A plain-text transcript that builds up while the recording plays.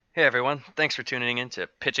Hey everyone, thanks for tuning in to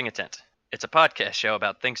Pitching a Tent. It's a podcast show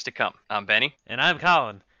about things to come. I'm Benny, And I'm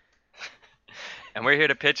Colin. and we're here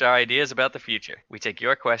to pitch our ideas about the future. We take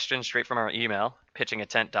your questions straight from our email,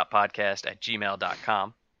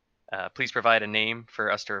 pitchingatent.podcast@gmail.com. Please provide a name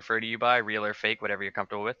for us to refer to you by, real or fake, whatever you're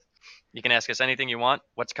comfortable with. You can ask us anything you want,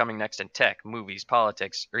 what's coming next in tech, movies,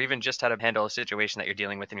 politics, or even just how to handle a situation that you're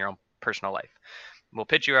dealing with in your own personal life. We'll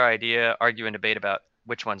pitch you our idea, argue and debate about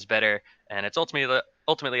which one's better, and it's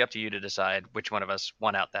ultimately up to you to decide which one of us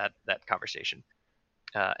won out that conversation.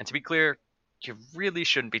 And to be clear, you really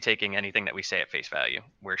shouldn't be taking anything that we say at face value.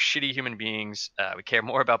 We're shitty human beings. We care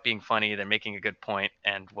more about being funny than making a good point,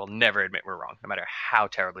 and we'll never admit we're wrong, no matter how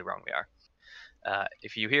terribly wrong we are.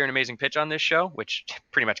 If you hear an amazing pitch on this show, which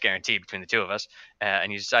pretty much guaranteed between the two of us,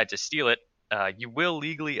 and you decide to steal it, you will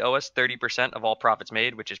legally owe us 30% of all profits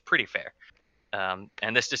made, which is pretty fair.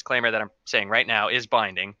 And this disclaimer that I'm saying right now is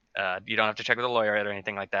binding. You don't have to check with a lawyer or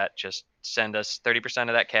anything like that. Just send us 30%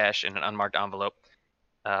 of that cash in an unmarked envelope.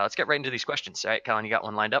 Let's get right into these questions. All right, Colin, you got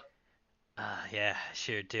one lined up? Yeah,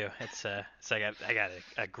 sure do. So I got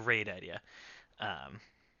a great idea. Um,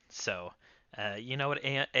 so you know what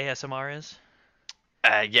ASMR is?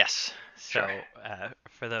 Yes, So sure.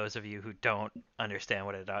 for those of you who don't understand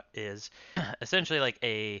what it is, essentially like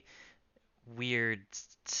a weird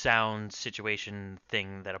sound situation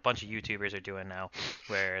thing that a bunch of YouTubers are doing now,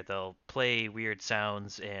 where they'll play weird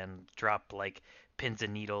sounds and drop like pins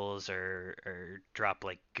and needles or drop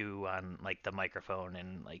like goo on like the microphone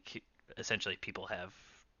and like essentially people have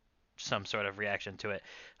some sort of reaction to it.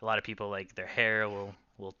 A lot of people like their hair will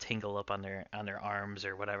tingle up on their arms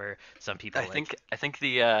or whatever. Some I people like think I think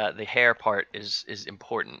the hair part is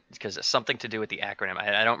important because it's something to do with the acronym.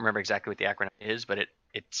 I don't remember exactly what the acronym is, but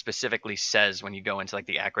it specifically says when you go into like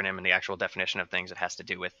the acronym and the actual definition of things, it has to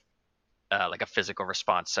do with like a physical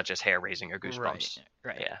response such as hair raising or right, goosebumps.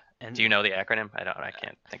 right. Yeah. Do And you know the acronym? I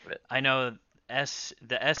can't think of it. I know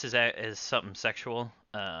the S is something sexual.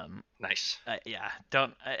 Nice. Yeah,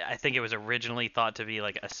 don't. I think it was originally thought to be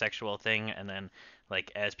like a sexual thing, and then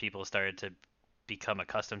like as people started to become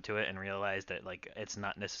accustomed to it and realize that like it's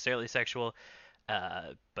not necessarily sexual.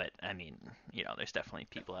 But I mean, there's definitely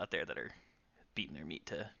people out there that are beating their meat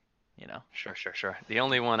to, you know, Sure, sure, sure. The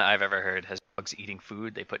only to. one I've ever heard has dogs eating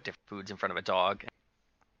food. They put different foods in front of a dog,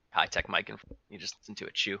 high tech mic, and you just listen to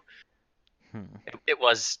it chew. Hmm. It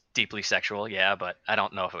was deeply sexual, yeah, but I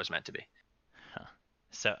don't know if it was meant to be. Huh.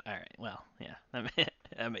 So all right, well, yeah,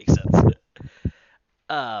 that makes sense.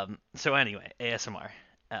 So anyway, ASMR.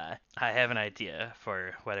 I have an idea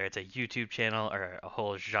for whether it's a YouTube channel or a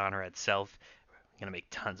whole genre itself. I'm gonna make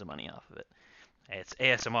tons of money off of it. It's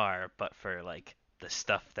ASMR, but for like the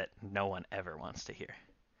stuff that no one ever wants to hear.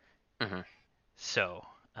 Hmm. So,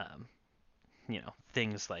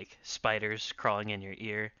 things like spiders crawling in your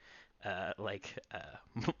ear, like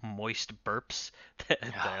moist burps that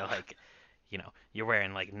are like, you're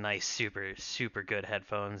wearing like nice, super, super good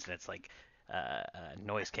headphones, and it's like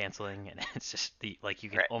noise canceling, and it's just like you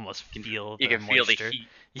can Right. almost You can, feel you the can feel the moisture.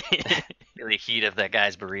 heat, feel the heat of that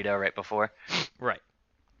guy's burrito right before. Right.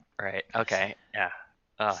 Right. Okay. Yeah.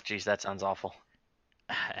 Oh, geez, that sounds awful.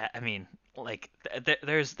 I mean, like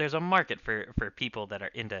there's a market for people that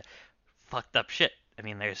are into fucked up shit. I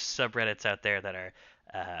mean, there's subreddits out there that are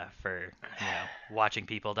for watching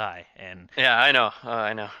people die, and Yeah, I know.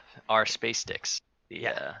 I know. Our space sticks, the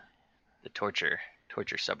yeah, uh, the torture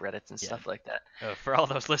subreddits and yeah. stuff like that. For all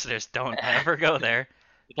those listeners, don't ever go there.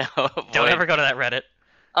 No, Don't avoid. ever go to that Reddit.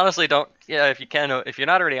 Honestly, don't. Yeah, if you can, if you're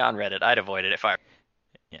not already on Reddit, I'd avoid it. If I,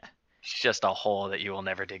 Yeah. it's just a hole that you will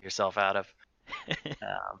never dig yourself out of.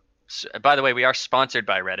 By the way, we are sponsored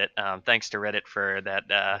by Reddit. Thanks to Reddit for that.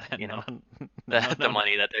 No, no, The no, no.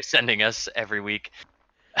 money that they're sending us every week.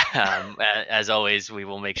 As always, we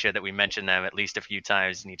will make sure that we mention them at least a few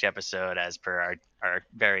times in each episode, as per our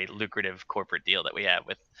very lucrative corporate deal that we have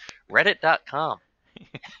with Reddit.com.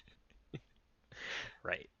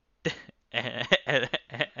 Right. and,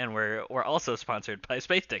 and we're also sponsored by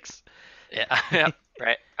Space Sticks. Yeah, yeah,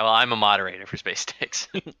 right. Well, I'm a moderator for Space Sticks.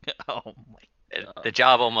 Oh my god. The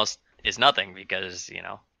job almost is nothing because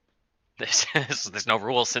there's no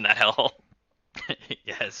rules in that hell.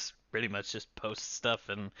 Yes, pretty much just post stuff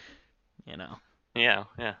and you know Yeah,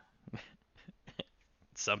 yeah.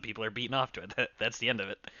 some people are beating off to it. That's the end of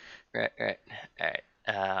it. Right, right. All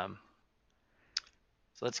right.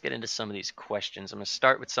 So let's get into some of these questions. I'm gonna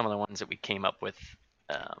start with some of the ones that we came up with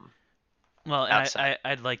um, Well, and outside.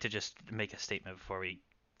 I'd like to just make a statement before we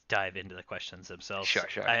dive into the questions themselves. Sure,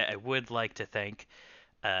 sure. I would like to thank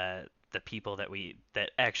the people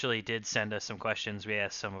that actually did send us some questions. We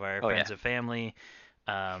asked some of our Oh yeah. friends and family,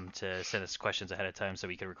 to send us questions ahead of time so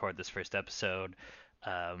we could record this first episode.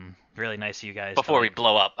 Really nice of you guys to Before we like.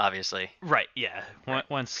 blow up, obviously. Right, yeah. Right.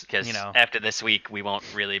 Once Because after this week, we won't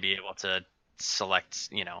really be able to select,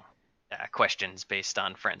 questions based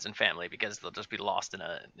on friends and family because they'll just be lost in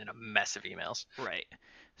a mess of emails. right.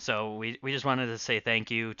 So we just wanted to say thank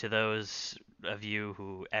you to those of you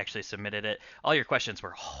who actually submitted it. All your questions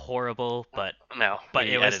were horrible, No, but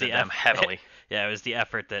we it was the edited them heavily. yeah, it was the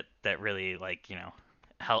effort that really like,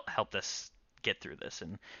 helped us get through this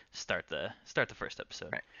and start the first episode.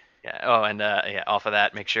 Right. Yeah. Oh, and yeah, off of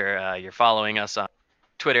that, make sure you're following us on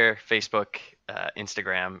Twitter, Facebook,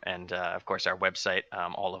 Instagram, and of course our website,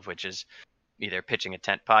 all of which is either Pitching a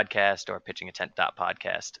Tent Podcast or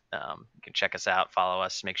pitchingatent.podcast. You can check us out, follow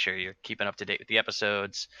us, make sure you're keeping up to date with the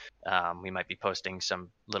episodes. We might be posting some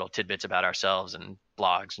little tidbits about ourselves and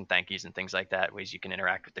blogs and thank yous and things like that, ways you can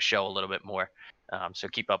interact with the show a little bit more. So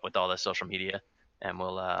keep up with all the social media, and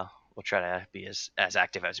we'll try to be as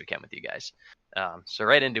active as we can with you guys. So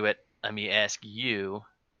right into it, let me ask you.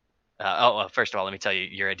 Well, first of all, let me tell you,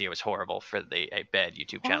 your idea was horrible for a bad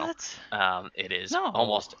YouTube channel. What? It is No.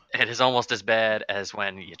 almost as bad as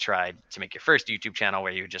when you tried to make your first YouTube channel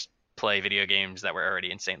where you just play video games that were already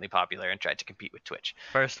insanely popular and tried to compete with Twitch.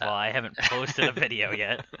 First of all, I haven't posted a video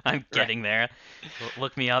yet. I'm getting there.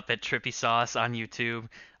 Look me up at Trippy Sauce on YouTube.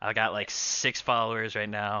 I got like 6 followers right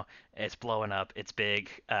now. It's blowing up. It's big.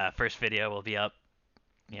 First video will be up,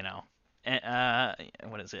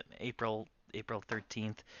 what is it? April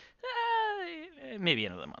 13th. Maybe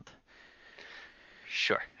another month.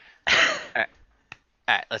 Sure. All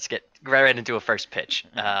right, let's get right into a first pitch.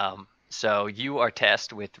 So you are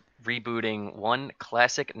tasked with rebooting one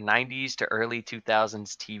classic 90s to early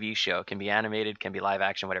 2000s TV show. Can be animated, can be live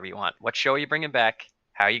action, whatever you want. What show are you bringing back?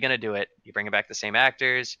 How are you going to do it? You bringing back the same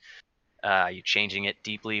actors? Are you changing it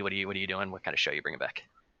deeply? What are you doing? What kind of show are you bringing back?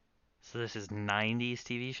 So this is 90s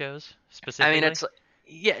TV shows specifically? I mean, it's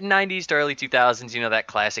 90s to early 2000s. That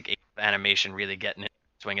classic animation really getting in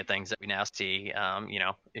the swing of things that we now see.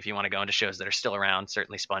 If you want to go into shows that are still around,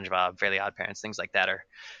 certainly SpongeBob, Fairly Odd Parents, things like that are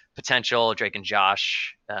potential. Drake and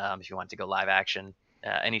Josh, if you want to go live action,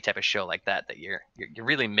 any type of show like that you're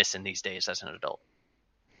really missing these days as an adult.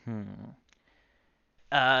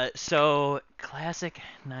 So classic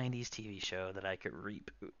 90s TV show that I could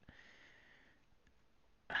reboot.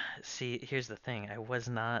 See, here's the thing. I was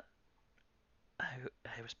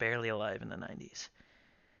barely alive in the 90s.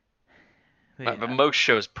 But most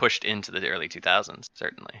shows pushed into the early 2000s,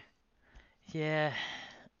 certainly. Yeah.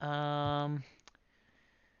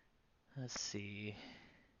 Let's see.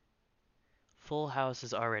 Full House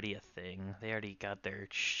is already a thing. They already got their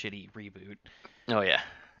shitty reboot. Oh yeah.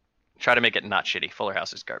 Try to make it not shitty. Fuller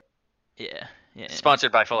House is garbage. Yeah.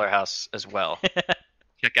 Sponsored by Fuller House as well.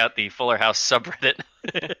 Check out the Fuller House subreddit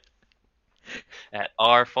at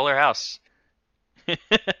our Fuller House.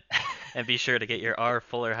 And be sure to get your R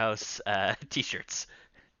Fuller House t-shirts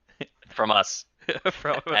from us at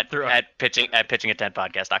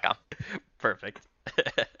pitchingatent.podcast.com. Perfect.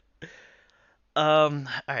 All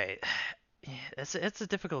right. Yeah, it's a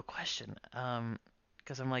difficult question.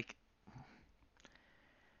 Because I'm like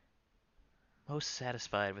most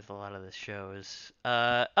satisfied with a lot of the shows.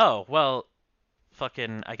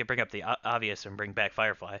 Fucking I could bring up the obvious and bring back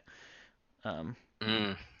Firefly.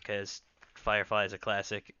 Because Firefly is a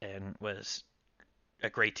classic and was a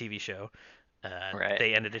great TV show. Right.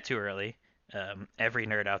 They ended it too early. Every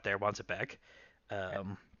nerd out there wants it back.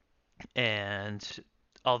 And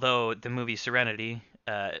although the movie Serenity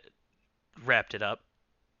wrapped it up,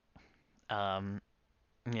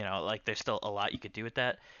 there's still a lot you could do with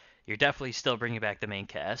that. You're definitely still bringing back the main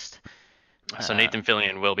cast. So Nathan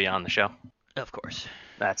Fillion will be on the show. Of course.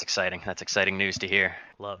 That's exciting. That's exciting news to hear.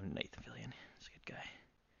 Love Nathan Fillion. He's a good guy.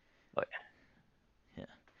 Oh yeah.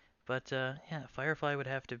 But Firefly would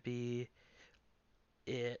have to be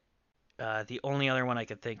it. The only other one I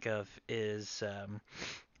could think of is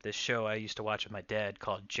this show I used to watch with my dad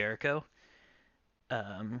called Jericho,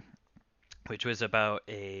 which was about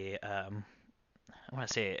I want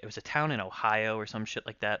to say it was a town in Ohio or some shit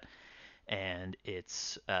like that, and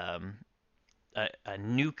it's a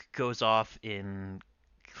nuke goes off in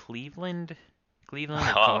Cleveland,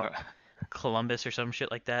 or Columbus or some shit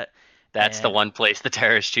like that. That's the one place the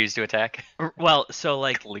terrorists choose to attack. Well, so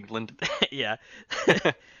like Cleveland. Yeah.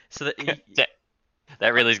 So that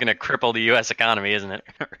really is going to cripple the U.S. economy, isn't it?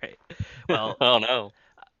 Right. Well. Oh no.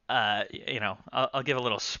 I'll give a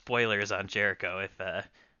little spoilers on Jericho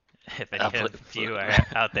If any of you are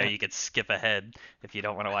out there, you could skip ahead if you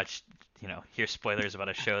don't want to watch, hear spoilers about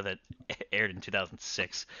a show that aired in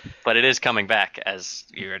 2006. But it is coming back, as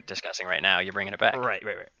you're discussing right now. You're bringing it back. Right.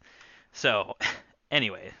 So,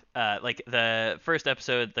 anyway, like the first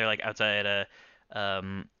episode, they're like outside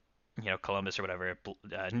um, Columbus or whatever.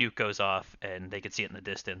 Nuke goes off, and they could see it in the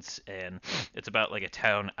distance, and it's about like a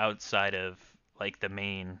town outside of like the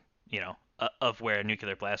main, of where a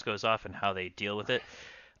nuclear blast goes off and how they deal with it.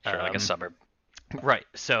 Sure, like a suburb. Right.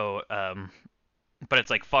 So, but it's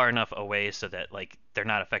like far enough away so that like they're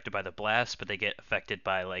not affected by the blast, but they get affected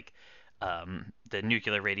by like the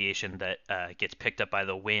nuclear radiation that gets picked up by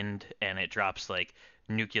the wind, and it drops like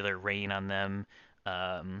nuclear rain on them,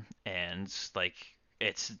 and like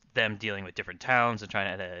it's them dealing with different towns and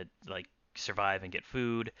trying to like survive and get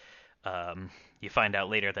food. You find out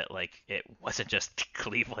later that like it wasn't just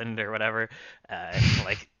Cleveland or whatever,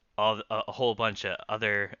 like a whole bunch of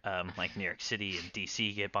other like New York City and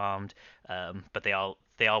DC get bombed, but they all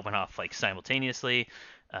went off like simultaneously.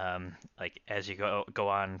 Like as you go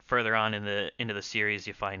on further on into the series,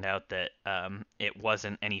 you find out that it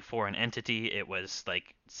wasn't any foreign entity. It was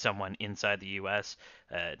like someone inside the U.S.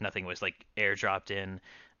 Nothing was like airdropped in.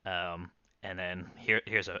 And then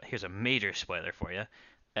here's a major spoiler for you.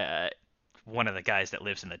 One of the guys that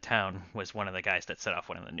lives in the town was one of the guys that set off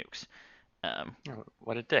one of the nukes. Oh,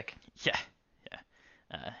 what a dick. Yeah,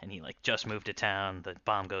 yeah. And he like just moved to town. The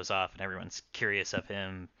bomb goes off, and everyone's curious of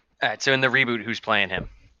him. All right, so in the reboot, who's playing him?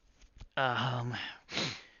 Um,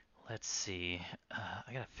 let's see.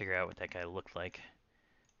 I gotta figure out what that guy looked like.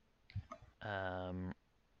 Um,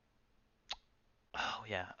 oh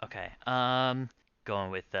yeah, okay.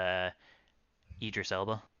 Going with Idris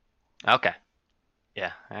Elba. Okay.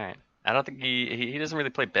 Yeah, all right. I don't think he doesn't really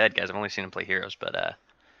play bad guys. I've only seen him play heroes, but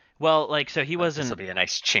Well, like so he this will wasn't be a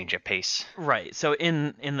nice change of pace. right. So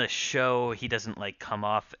in the show, he doesn't like come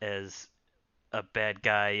off as a bad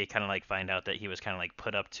guy. You kind of like find out that he was kind of like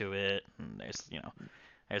put up to it, and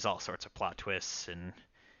there's all sorts of plot twists and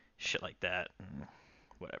shit like that, and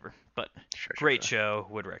whatever. But great Sure. show,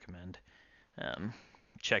 would recommend. Um,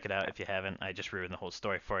 check it out if you haven't. I just ruined the whole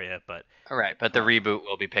story for you, but All right, but the reboot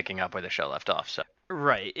will be picking up where the show left off. So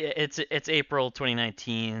right, it's April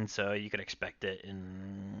 2019, so you could expect it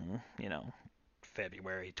in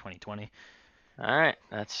February 2020. all right,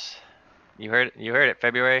 you heard it.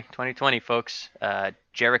 February 2020, folks.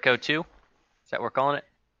 Jericho 2. Is that what we're calling it?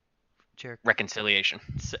 Jericho. Reconciliation.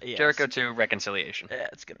 Yeah, Jericho 2 Reconciliation. yeah,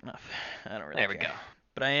 it's good enough. I don't really There we care. go.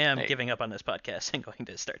 But I am Hey. giving up on this podcast and going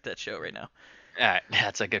to start that show right now. All right,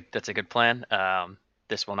 that's a good plan.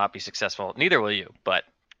 This will not be successful. Neither will you, but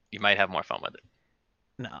you might have more fun with it.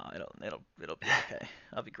 No, it'll be okay.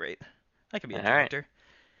 I'll be great. I could be a All right. director.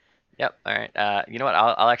 Yep. All right. You know what?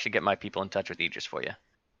 I'll actually get my people in touch with Idris for you.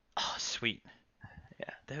 Oh, sweet.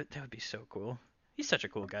 Yeah. That would be so cool. He's such a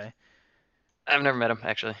cool guy. I've never met him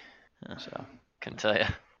actually, Oh, so couldn't tell you.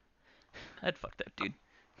 I'd fuck that dude.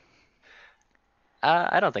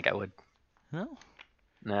 I don't think I would. No.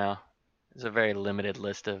 No. There's a very limited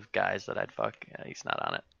list of guys that I'd fuck. He's not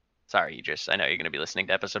on it. Sorry, Idris. I know you're gonna be listening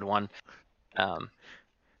to episode 1.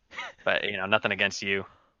 But nothing against you.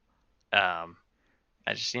 I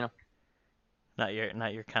just Not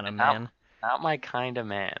your kind of Not- man. not my kind of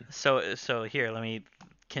man. So here, let me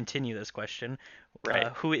continue this question. Right.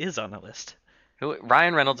 Who is on the list?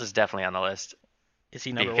 Ryan Reynolds is definitely on the list Is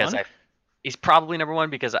he number because one? he's probably number 1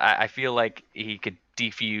 because I feel like he could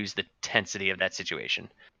defuse the tensity of that situation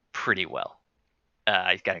pretty well.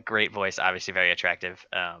 He's got a great voice, obviously very attractive.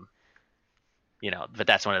 But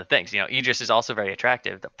that's one of the things. Idris is also very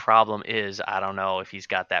attractive. The problem is, I don't know if he's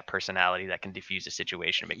got that personality that can diffuse a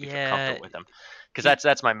situation and make me feel comfortable with him. Because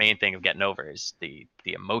that's my main thing of getting over is the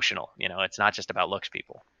emotional. It's not just about looks,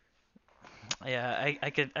 people. Yeah,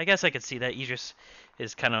 I guess I could see that. Idris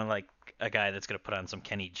is kind of like a guy that's gonna put on some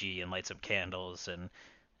Kenny G and light some candles and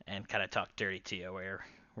kind of talk dirty to you, where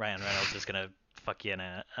Ryan Reynolds is gonna fuck you in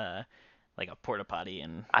a like a porta potty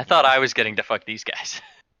and. I thought I was getting to fuck these guys.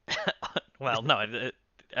 Well, no,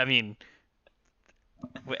 I mean,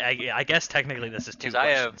 I guess technically this is 2 'Cause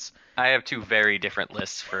questions. I have 2 very different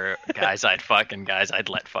lists for guys I'd fuck and guys I'd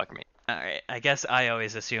let fuck me. All right, I guess I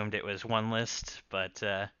always assumed it was one list, but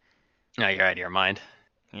No, you're out of your mind.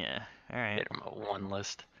 yeah, all right. Get him a 1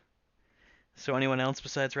 list. So anyone else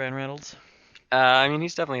besides Ryan Reynolds? I mean,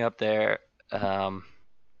 he's definitely up there. Can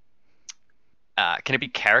it be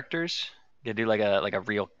characters? You do like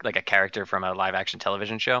a character from a live action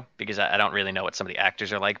television show, because I don't really know what some of the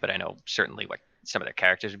actors are like, but I know certainly what some of their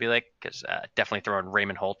characters would be like. Because definitely throwing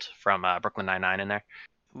Raymond Holt from Brooklyn Nine-Nine in there.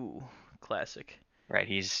 Ooh, classic. Right,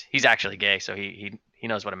 he's actually gay, so he he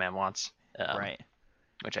knows what a man wants, Right.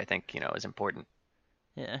 which I think is important.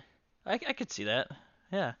 Yeah. I could see that.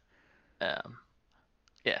 Yeah. Um,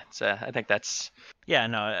 yeah, so I think Yeah.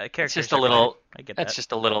 No, that's just characters a are better. little I get that's that.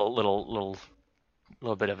 just a little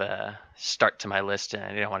bit of a start to my list, and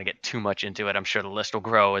I don't want to get too much into it. I'm sure the list will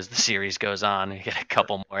grow as the series goes on. You get a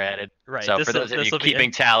couple more added. Right. So for those of This you will be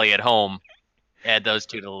keeping tally at home, add those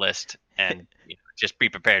two to the list, and just be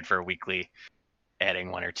prepared for a weekly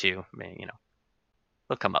adding one or two.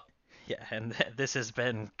 They'll come up. Yeah, and this has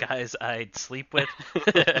been guys I'd sleep with,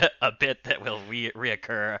 a bit that will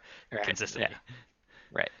reoccur Right. Yeah. consistently.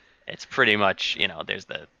 Right. It's pretty much there's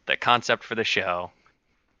the concept for the show,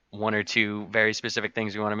 one or two very specific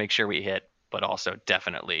things we want to make sure we hit, but also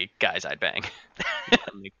definitely guys I'd bang.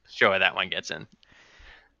 Make sure that one gets in.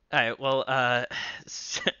 All right, well,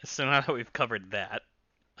 so now that we've covered that,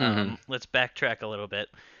 Mm-hmm. let's backtrack a little bit.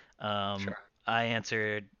 Um, Sure. I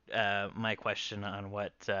answered my question on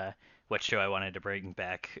what show I wanted to bring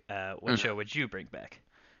back. What Mhm. show would you bring back?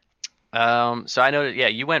 So I know that, yeah,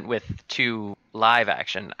 you went with two live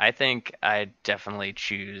action. I think I'd definitely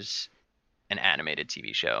choose an animated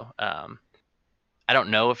TV show. I don't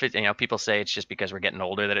know if people say it's just because we're getting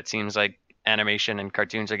older that it seems like animation and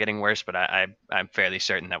cartoons are getting worse, but I'm fairly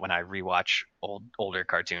certain that when I rewatch older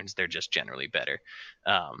cartoons, they're just generally better.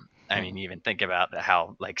 I mean, even think about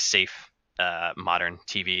how like safe modern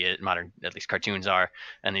modern at least cartoons are,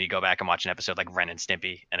 and then you go back and watch an episode like Ren and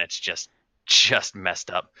Stimpy, and it's just messed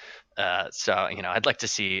up. So I'd like to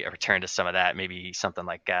see a return to some of that. Maybe something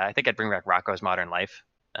like I think I'd bring back Rocko's Modern Life.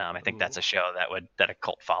 I think that's Ooh. a show that a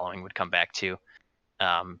cult following would come back to,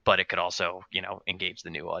 but it could also engage the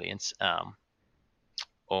new audience,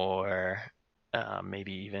 or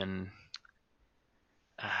maybe even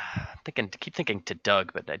keep thinking to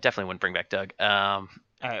Doug, but I definitely wouldn't bring back Doug. All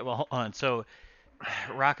right, well, hold on. So,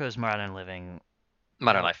 Rocco's Modern Living,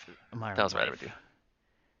 Modern that Life. That Modern was what I would do.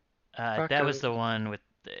 Life. That was Rocco. the one with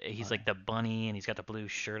he's like the bunny and he's got the blue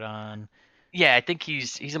shirt on. Yeah, I think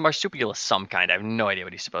he's a marsupial of some kind. I have no idea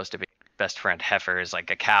what he's supposed to be. Best friend Heifer is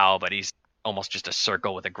like a cow, but he's almost just a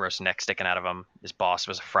circle with a gross neck sticking out of him. His boss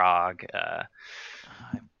was a frog. I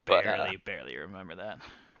But barely remember that.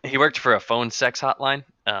 he worked for a phone sex hotline.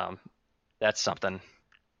 That's something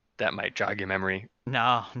that might jog your memory.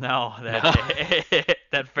 No, No,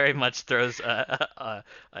 that very much throws a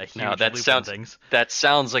no, huge loop in things. that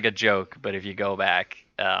sounds like a joke, but if you go back,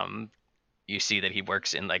 you see that he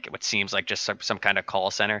works in like what seems like just some kind of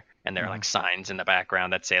call center, and there are Mhm. like signs in the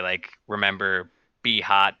background that say like, "Remember, be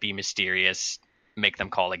hot, be mysterious, make them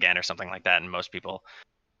call again," or something like that. And most people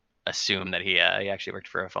assume that he actually worked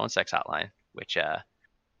for a phone sex hotline, which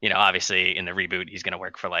obviously in the reboot he's gonna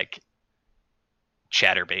work for like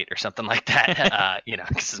Chatterbait or something like that,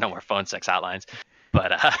 because there's no more phone sex hotlines.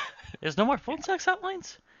 But There's no more phone sex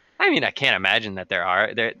hotlines? I mean, I can't imagine that there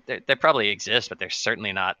are. There probably exist, but they're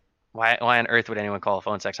certainly not. Why on earth would anyone call a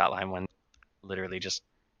phone sex hotline when literally just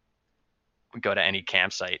go to any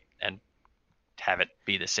campsite and have it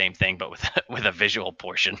be the same thing, but with with a visual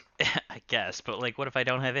portion? I guess, but like, what if I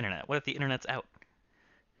don't have internet? What if the internet's out?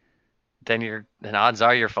 Then odds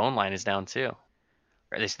are your phone line is down too,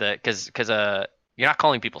 or at least because you're not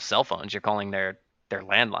calling people's cell phones, you're calling their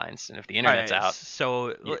landlines, and if the All internet's right, out,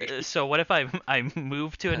 so what if I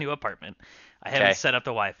move to a new apartment? I haven't okay, set up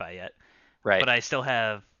the Wi-Fi yet, right, but I still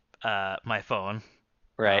have my phone.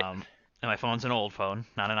 right, Um, and my phone's an old phone,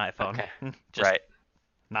 not an iPhone. okay, Just right,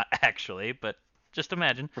 not actually, but just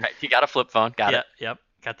imagine. right. You got a flip phone, got it. Yeah, yep.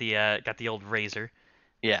 Got the old Razor.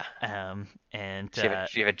 Yeah. And So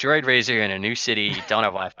you have a Droid Razor in a new city. You don't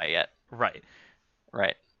have Wi-Fi yet. right,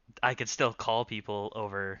 Right. I could still call people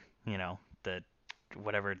over, the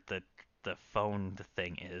whatever the phone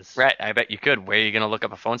thing is. Right. I bet you could. Where are you going to look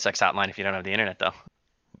up a phone sex hotline if you don't have the internet, though?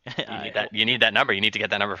 You need I, that. You need that number. You need to get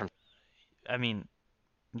that number from. I mean,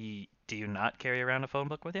 do you not carry around a phone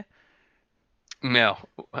book with you? No,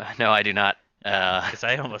 no, I do not. Because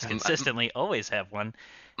I almost consistently always have one.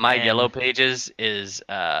 My yellow And pages is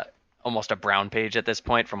almost a brown page at this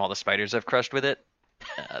point from all the spiders I've crushed with it.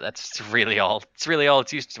 That's really all. It's really all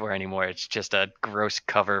it's used for anymore. It's just a gross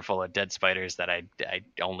cover full of dead spiders that I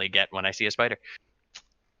only get when I see a spider.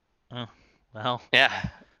 oh, well, Yeah,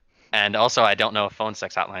 and also I don't know if phone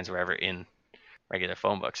sex hotlines were ever in regular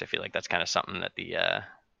phone books. I feel like that's kind of something that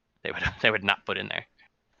they would not put in there.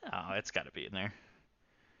 oh, it's got to be in there.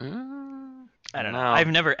 I I don't don't know. know. I've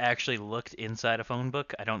never actually looked inside a phone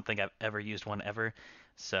book. I don't think I've ever used one ever.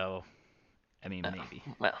 So, I mean, maybe.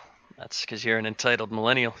 Well, that's because you're an entitled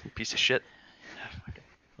millennial, you piece of shit.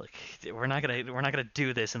 Look, we're not gonna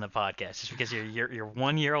do this in the podcast. Just because you're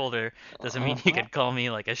 1 year older doesn't mean you could call me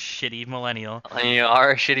like a shitty millennial. You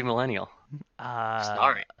are a shitty millennial. Uh,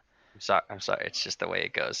 Sorry. I'm sorry. I'm sorry. It's just the way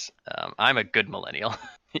it goes. I'm a good millennial.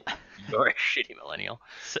 You're a shitty millennial.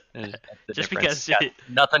 so, That's the just difference. because, It's got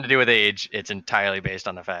nothing to do with age. It's entirely based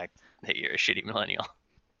on the fact that you're a shitty millennial.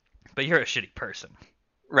 but you're a shitty person.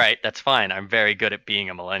 Right. That's fine. I'm very good at being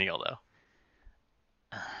a millennial,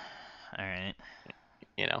 though. All right.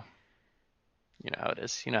 You know. You know how it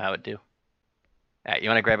is. You know how it do. All right. You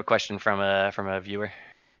want to grab a question from a viewer,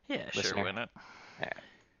 Yeah, sure. listener? Why not? All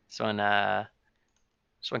right.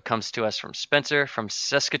 This one comes to us from Spencer from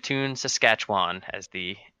Saskatoon, Saskatchewan, as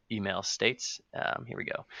the email states. Here we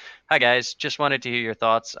go. Hi, guys. Just wanted to hear your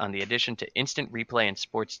thoughts on the addition to instant replay in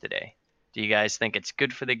sports today. Do you guys think it's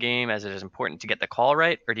good for the game as it is important to get the call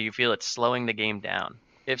right, or do you feel it's slowing the game down?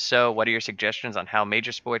 If so, what are your suggestions on how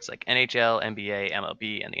major sports like NHL, NBA,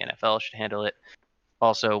 MLB, and the NFL should handle it?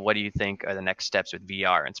 Also, what do you think are the next steps with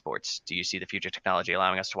VR in sports? Do you see the future technology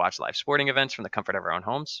allowing us to watch live sporting events from the comfort of our own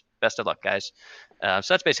homes? Best of luck, guys. So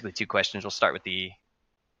that's basically two questions. We'll start with the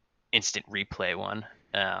instant replay one.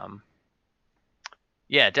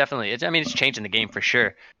 Yeah, definitely. It's changing the game for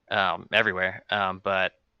sure, everywhere.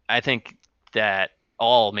 But I think that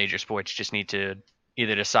all major sports just need to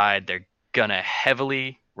either decide they're gonna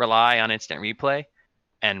heavily rely on instant replay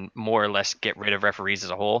and more or less get rid of referees as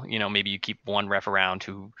a whole. Maybe you keep one ref around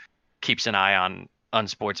who keeps an eye on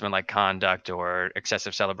unsportsmanlike conduct or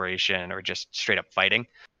excessive celebration or just straight up fighting.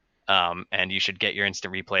 And you should get your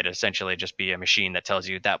instant replay to essentially just be a machine that tells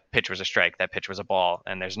you that pitch was a strike, that pitch was a ball,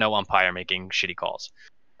 and there's no umpire making shitty calls.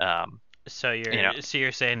 So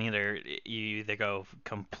you're saying either you either go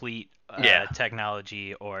complete Yeah.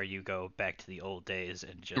 technology or you go back to the old days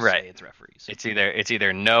and just Right. say it's referees. It's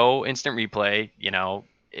either no instant replay.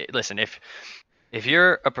 Listen, if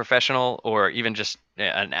you're a professional or even just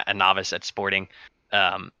a novice at sporting,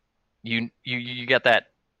 you get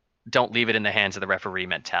that don't leave it in the hands of the referee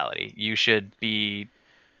mentality. You should be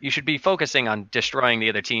focusing on destroying the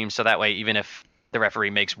other team, so that way even if the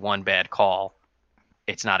referee makes one bad call,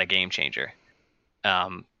 it's not a game changer.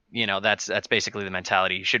 That's basically the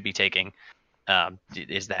mentality you should be taking.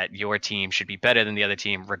 Is that your team should be better than the other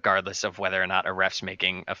team, regardless of whether or not a ref's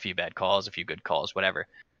making a few bad calls, a few good calls, whatever.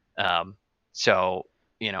 I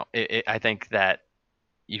think that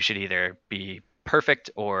you should either be perfect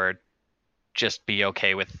or just be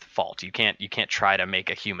okay with fault. You can't try to make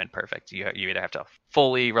a human perfect. You either have to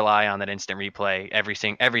fully rely on that instant replay.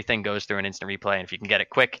 Everything goes through an instant replay, and if you can get it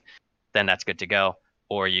quick, then that's good to go.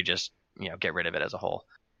 Or you just get rid of it as a whole.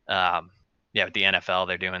 With the NFL,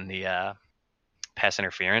 they're doing the pass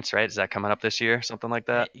interference, right? Is that coming up this year? Something like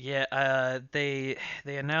that? Yeah, they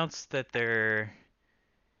announced that they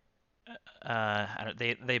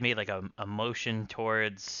made like a motion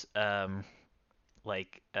towards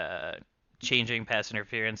changing pass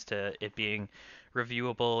interference to it being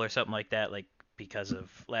reviewable or something like that, like because of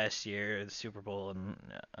last year the Super Bowl and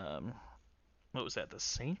what was that, the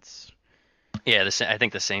Saints? Yeah, I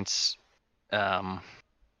think the Saints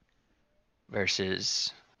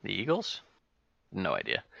versus the Eagles. No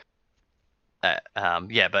idea. But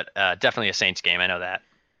definitely a Saints game. I know that.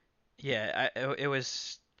 Yeah, it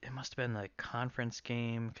must have been the conference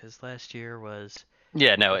game because last year was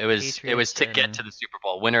Yeah, no, it was Patriots to get to the Super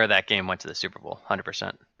Bowl. Winner of that game went to the Super Bowl,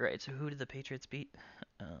 100%. right. So who did the Patriots beat?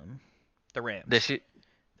 The Rams. This year,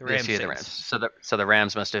 The Rams. the Rams. So the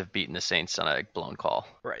Rams must have beaten the Saints on a blown call.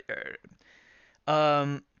 Right.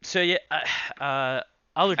 So yeah,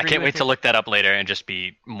 I'll agree. I can't with wait you. to look that up later and just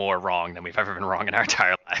be more wrong than we've ever been wrong in our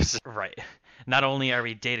entire lives. Right. Not only are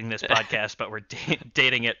we dating this podcast, but we're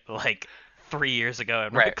dating it like 3 years ago.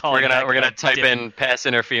 And Right. We're gonna type in pass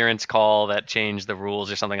interference call that changed the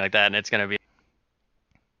rules or something like that, and it's gonna be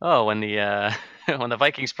when the when the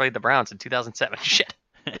Vikings played the Browns in 2007. Shit.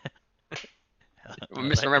 We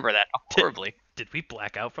misremember that horribly. Did we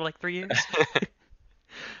black out for like 3 years?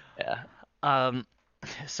 Yeah.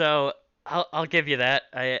 So I'll give you that.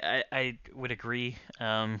 I would agree.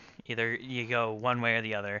 Either you go one way or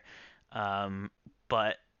the other.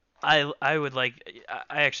 But I would like.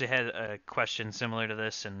 I actually had a question similar to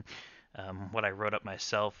this, and what I wrote up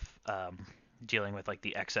myself, dealing with like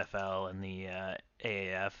the XFL and the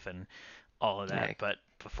AAF and all of that. Yeah. But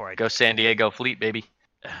before I Go San Diego Fleet, baby.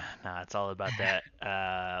 Nah, it's all about that.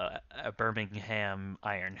 A Birmingham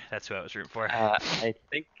Iron. That's who I was rooting for. I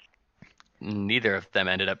think neither of them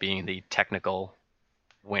ended up being the technical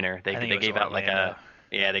winner. They gave out like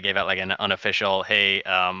an unofficial, hey,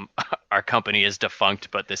 our company is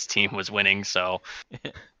defunct, but this team was winning, so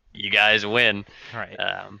you guys win. Right.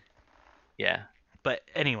 Yeah. But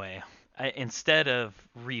anyway, instead of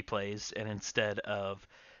replays and instead of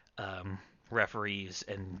um, referees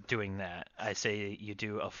and doing that, I say you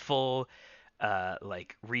do a full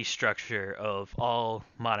like restructure of all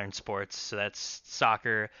modern sports. So that's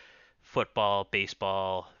soccer, football,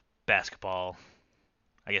 baseball, basketball.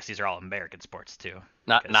 I guess these are all American sports too,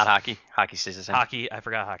 Not because hockey. Hockey stays the same. hockey. I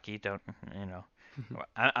forgot hockey. Don't you know?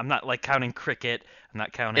 I'm not like counting cricket. I'm not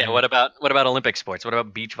Yeah. counting. What about Olympic sports? What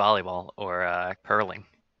about beach volleyball or curling?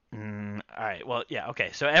 All right. Well, yeah.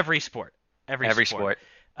 Okay. So every sport, every Every sport. sport,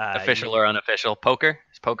 You. official or unofficial. Poker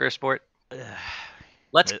is poker a sport?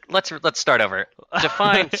 Let's It- let's start over.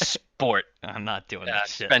 Define sport. I'm not doing that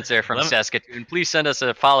shit. Spencer from Let me, Saskatoon, please send us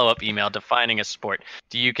a follow-up email defining a sport.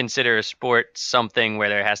 Do you consider a sport something where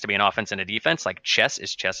there has to be an offense and a defense, like chess?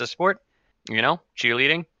 Is chess a sport? You know,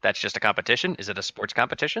 cheerleading? That's just a competition. Is it a sports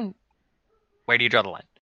competition? Where do you draw the line?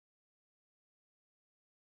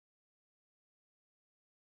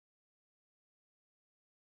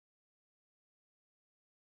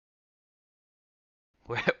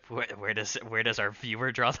 where does our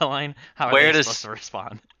viewer draw the line? How are Where they supposed does to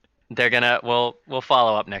respond? they're gonna? We'll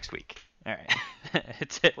follow up next week. All right.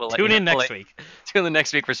 We'll let you Tune know. in next week. Tune in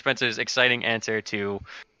next week for Spencer's exciting answer to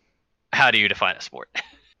how do you define a sport?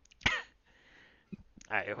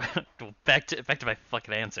 All right. Back to my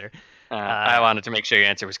fucking answer. I wanted to make sure your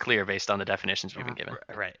answer was clear based on the definitions we've been given.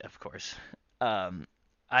 Right, of course. Um,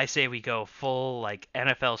 I say we go full like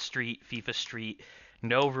NFL Street, FIFA Street,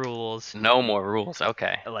 no rules. No more rules.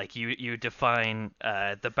 Okay. Like you define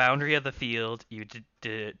the boundary of the field, you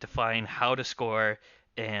define how to score,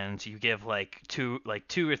 and you give like two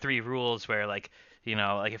or three rules where like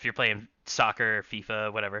if you're playing soccer,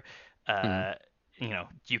 FIFA, whatever, Hmm. uh,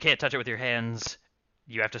 you can't touch it with your hands.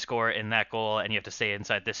 You have to score in that goal, and you have to stay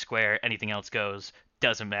inside this square. Anything else goes.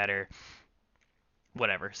 Doesn't matter.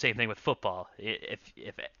 Whatever. Same thing with football. If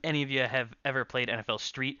any of you have ever played NFL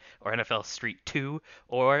Street or NFL Street 2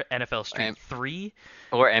 or NFL Street Right. 3,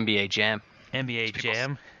 Or NBA Jam. NBA People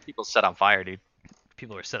Jam, people set on fire, dude.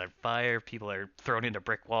 people are set on fire, people are thrown into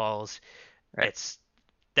brick walls. Right.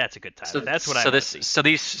 That's a good time. So That's what I so want to this see. so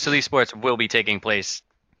these sports will be taking place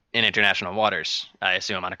in international waters, I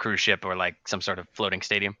assume, on a cruise ship or like some sort of floating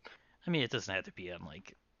stadium. I mean, it doesn't have to be on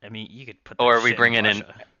like. I mean, you could put Or that shit in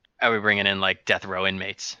Russia. are we bringing in like death row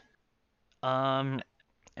inmates? I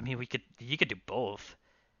mean, you could do both.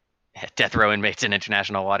 Death row inmates in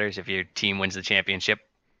international waters. If your team wins the championship,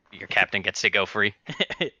 your captain gets to go free.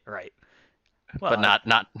 Right. But Well,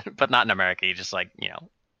 not in America. You just like,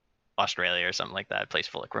 Australia or something like that, a place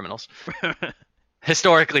full of criminals.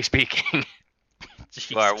 Historically speaking, Jesus.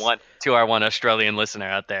 to our one Australian listener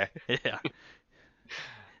out there, Yeah.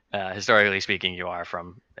 historically speaking, you are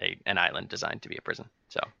from an island designed to be a prison.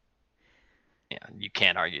 So, yeah, you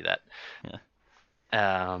can't argue that.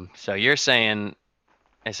 So you're saying,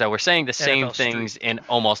 and so we're saying the same NFL things Street. in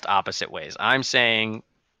almost opposite ways. I'm saying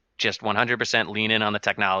just 100% lean in on the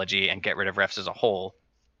technology and get rid of refs as a whole.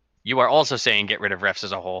 You are also saying get rid of refs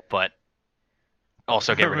as a whole, but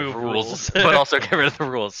also get rid of Remove rules, rules. but also get rid of the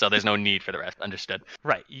rules. So there's no need for the refs. Understood.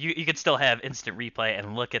 Right. You could still have instant replay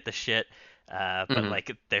and look at the shit, but Mhm.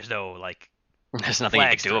 like there's no like There's nothing you can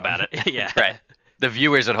flags do thrown. about it. Yeah. Right. The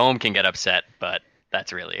viewers at home can get upset, but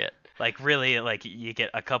that's really it. Like really, like you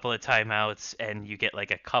get a couple of timeouts and you get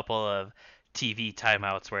like a couple of TV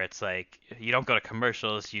timeouts where it's like you don't go to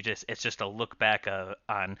commercials. It's just a look back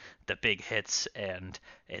on the big hits and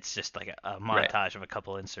it's just like a Right. montage of a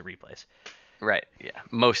couple instant replays. Right. Yeah.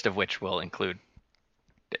 Most of which will include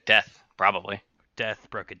death, probably. Death,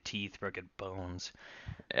 broken teeth, broken bones.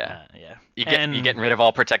 Yeah. Yeah. You And getting rid of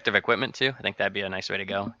all protective equipment too. I think that'd be a nice way to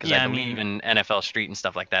go. Because yeah, I I believe mean, in NFL Street and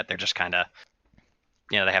stuff like that, they're just kind of,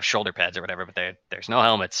 they have shoulder pads or whatever, but there's no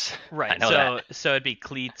helmets. I right. know that. So it'd be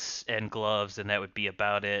cleats and gloves, and that would be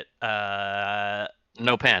about it.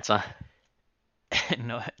 No pants, huh?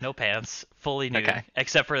 No pants, fully nude, Okay.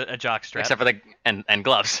 except for a jock strap Except for the and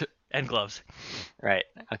gloves. and gloves. Right.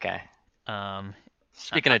 Okay. Um,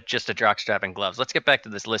 Speaking of just a jock strap and gloves, let's get back to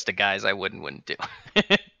this list of guys I wouldn't do.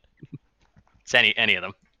 It's any of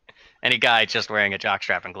them. Any guy just wearing a jock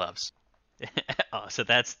strap and gloves. oh, so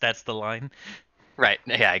that's the line. Right.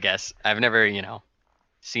 Yeah, I guess. I've never,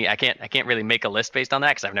 see, I can't really make a list based on that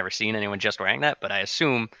because I've never seen anyone just wearing that, but I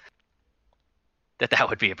assume that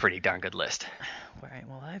would be a pretty darn good list. Right.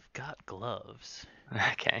 Well, I've got gloves.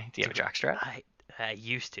 Okay. Do you have a jock strap? I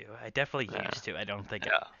used to. I definitely used to. I don't think.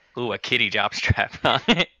 Yeah. Ooh, a kitty jock strap, huh?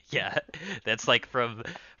 Yeah, that's like from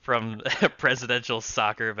presidential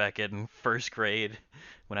soccer back in first grade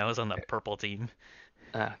when I was on the purple team.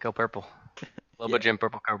 Go purple. Lobo Yeah. Jim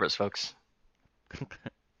Purple Cobras, folks.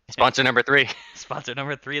 Sponsor number 3. Sponsor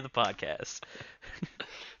number 3 of the podcast.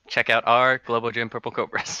 Check out our Global Gym Purple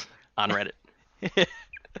Cobras on Reddit.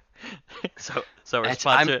 So we're I'm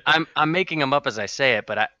sponsored. I'm making them up as I say it,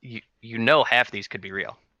 but you know half these could be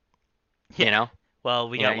real. Yeah. You know, Well,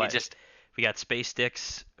 we you know got you what? just We got space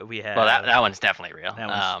sticks. We well have that one's definitely real. that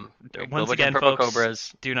one's. Once Global Gym again, Purple folks,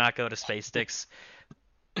 Cobras. do not go to space sticks.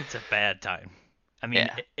 It's a bad time. I mean,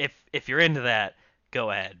 Yeah, if you're into that,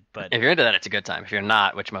 go ahead. But if you're into that, it's a good time. If you're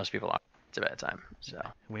not, which most people aren't, it's a bad time. So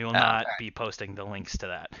we will all not right, be posting the links to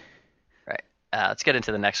that. right. Let's get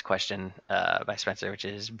into the next question by Spencer, which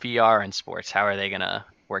is VR and sports. How are they gonna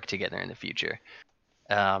work together in the future?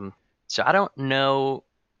 So I don't know.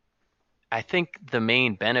 I think the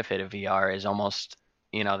main benefit of VR is almost,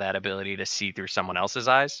 that ability to see through someone else's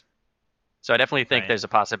eyes. So I definitely think Right. there's a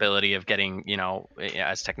possibility of getting,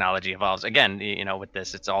 as technology evolves. Again, with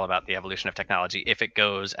this, it's all about the evolution of technology. If it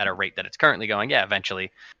goes at a rate that it's currently going, yeah,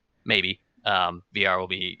 eventually, maybe VR will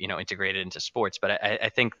be, integrated into sports. But I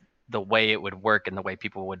think the way it would work and the way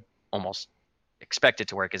people would almost expect it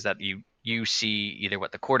to work is that you see either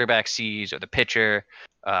what the quarterback sees or the pitcher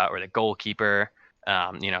or the goalkeeper,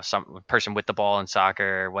 some person with the ball in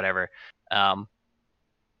soccer or whatever.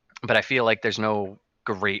 But I feel like there's no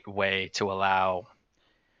great way to allow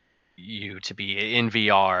you to be in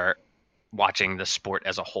VR watching the sport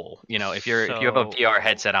as a whole. If you have a So VR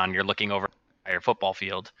headset on, you're looking over your football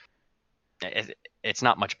field. It's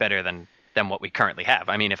not much better than what we currently have.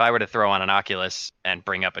 I mean, if I were to throw on an Oculus and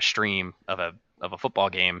bring up a stream of a football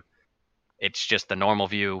game, it's just the normal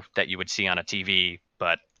view that you would see on a TV,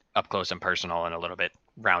 but up close and personal and a little bit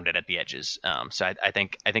rounded at the edges. So I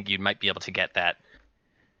think you might be able to get that,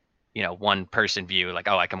 one person view, like,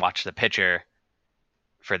 oh, I can watch the pitcher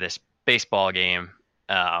for this baseball game.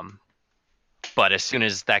 But as soon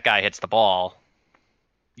as that guy hits the ball,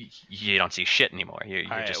 you don't see shit anymore. You're all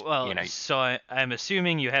right. just, Well, so I'm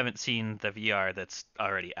assuming you haven't seen the VR that's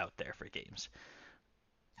already out there for games.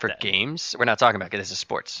 for That games. We're not talking about this is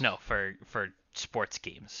sports. No, for sports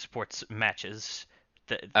games, sports matches.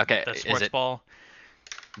 The Okay, the is sports it ball.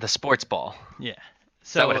 the sports ball? Yeah.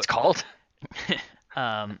 Is that what So it's called?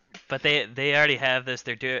 but they already have this.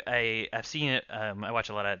 I've seen it. I watch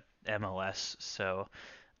a lot of MLS, so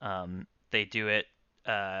they do it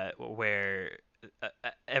where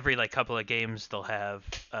every like couple of games they'll have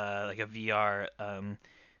like a VR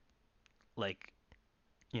like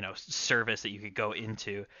service that you could go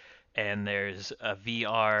into, and there's a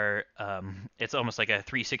VR. It's almost like a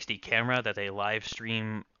 360 camera that they live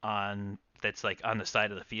stream on. That's like on the side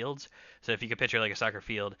of the fields. So if you could picture like a soccer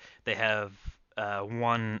field, they have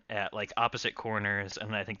one at like opposite corners,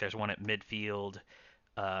 and I think there's one at midfield.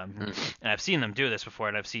 Hmm. And I've seen them do this before,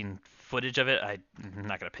 and I've seen footage of it. I'm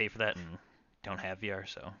not gonna pay for that, and don't have VR,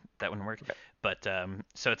 so that wouldn't work. Okay. But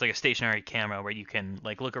so it's like a stationary camera where you can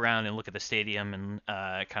like look around and look at the stadium and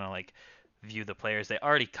kind of like view the players. They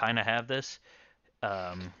already kind of have this.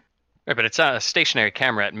 Um, Right, but it's a stationary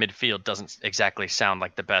camera at midfield doesn't exactly sound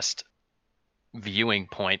like the best viewing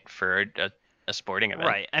point for a sporting event.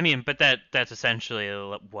 right. I mean, but that's essentially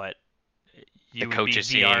what The you would coach be is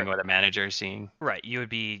VR. seeing or the manager is seeing. Right. You would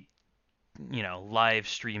be live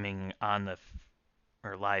streaming on the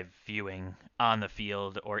or live viewing on the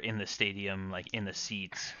field or in the stadium, like in the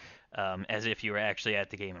seats, as if you were actually at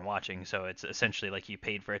the game and watching. So it's essentially like you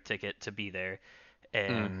paid for a ticket to be there,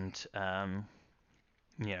 Mm. and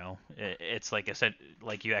it's like I said,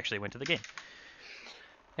 like you actually went to the game.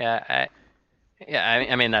 Yeah,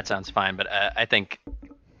 I mean that sounds fine, but I think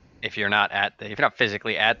if you're not if you're not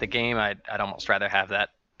physically at the game, I'd almost rather have that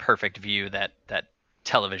perfect view that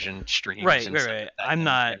television streams Right, right, instead right. of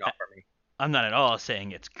that can offer me. I'm not at all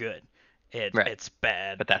saying it's good. Right, It's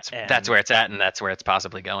bad, but that's and where it's at, and that's where it's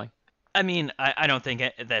possibly going. I mean, I don't think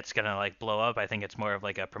that's gonna like blow up. I think it's more of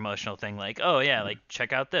like a promotional thing, like, oh yeah, Mm. like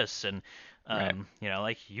check out this, and Right.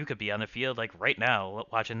 like you could be on the field like right now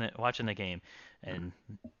watching the game, Mm. and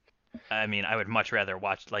I mean, I would much rather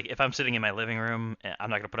watch like if I'm sitting in my living room, I'm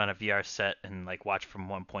not gonna put on a VR set and like watch from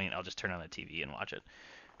one point. I'll just turn on the TV and watch it,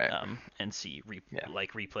 Right. and see Yeah.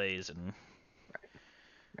 like replays and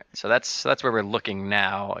So that's where we're looking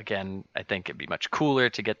now. Again, I think it'd be much cooler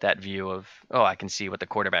to get that view of, oh, I can see what the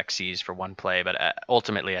quarterback sees for one play, but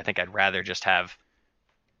ultimately I think I'd rather just have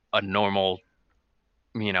a normal,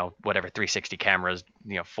 whatever 360 cameras,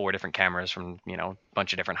 4 different cameras from, a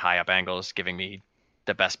bunch of different high up angles giving me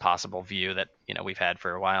the best possible view that, we've had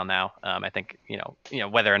for a while now. I think,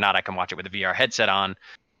 whether or not I can watch it with a VR headset on,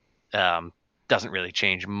 doesn't really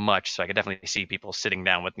change much. So I could definitely see people sitting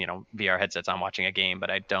down with, VR headsets on watching a game, but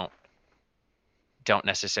I don't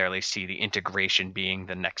necessarily see the integration being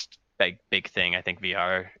the next big thing. I think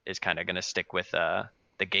VR is kind of going to stick with the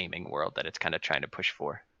gaming world that it's kind of trying to push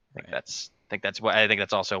for. Right. I think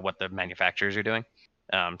that's also what the manufacturers are doing.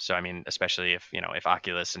 So I mean, especially if if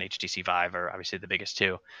Oculus and HTC Vive are obviously the biggest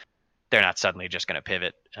two, they're not suddenly just going to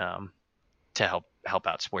pivot to help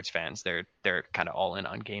out sports fans. They're kind of all in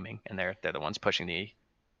on gaming, and they're the ones pushing the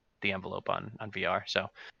envelope on VR. So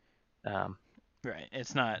Right.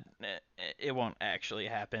 It's not. It won't actually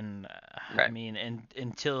happen. I right. mean,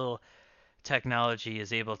 until technology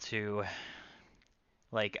is able to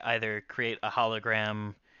like either create a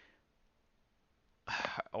hologram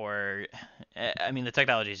or I mean the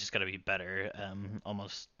technology is just going to be better.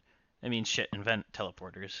 Almost. I mean, shit. Invent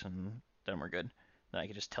teleporters, and then we're good. Then I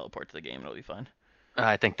can just teleport to the game, and it'll be fine.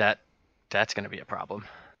 I think that's going to be a problem.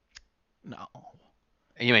 No,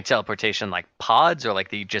 You mean teleportation like pods, or like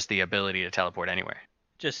the ability to teleport anywhere?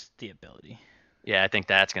 just the ability. Yeah, I think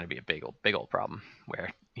that's going to be a big old problem.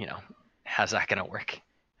 Where how's that going to work?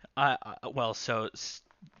 Well, so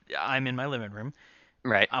I'm in my living room.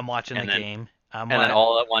 Right. I'm watching the And then game. and then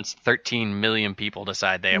all at once, 13 million people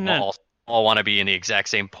decide they will No, all want to be in the exact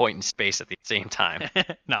same point in space at the same time.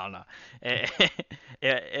 no.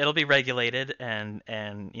 It'll be regulated, and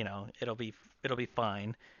it'll be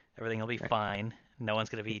fine. Everything will be Right. fine. No one's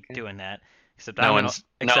gonna be doing that. Except No I'm gonna. one's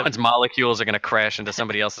no Except one's molecules are going to crash into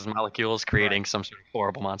somebody else's molecules, creating right. some sort of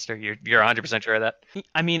horrible monster. You're 100% sure of that?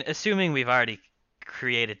 I mean, assuming we've already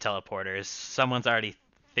created teleporters, someone's already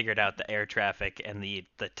figured out the air traffic and the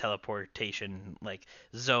teleportation like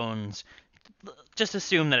zones. Just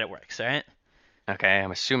assume that it works, all right? Okay,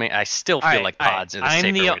 I'm assuming. I still All feel right, like all right. pods are the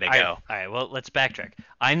safer way to go. All right. Well, let's backtrack.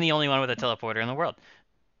 I'm the only one with a teleporter in the world.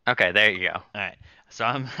 Okay, there you go. All right. So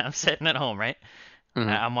I'm sitting at home, right? Hmm.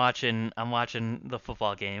 I'm watching the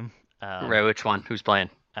football game. Right, which one? Who's playing?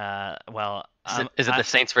 Well, Is it the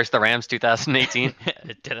Saints versus the Rams 2018?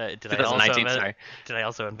 did I also 2019, sorry. did I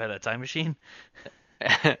also invent a time machine?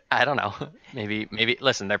 I don't know. Maybe.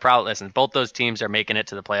 Listen, they're probably listen. Both those teams are making it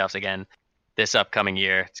to the playoffs again this upcoming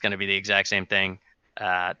year. It's going to be the exact same thing.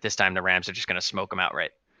 This time the Rams are just going to smoke them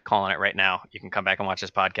outright. Calling it right now. You can come back and watch this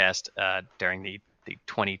podcast during the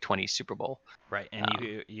 2020 Super Bowl. Right, and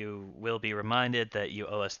you will be reminded that you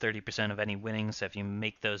owe us 30% of any winnings. So if you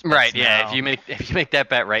make those Right. bets Yeah. now, If you make that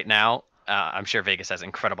bet right now, I'm sure Vegas has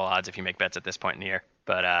incredible odds if you make bets at this point in the year.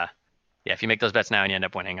 But yeah, if you make those bets now and you end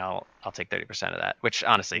up winning, I'll take 30% of that. Which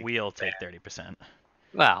honestly, we'll take 30%.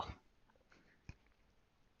 well,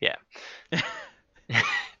 yeah.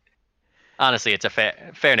 Honestly, it's a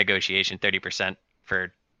fair negotiation. 30%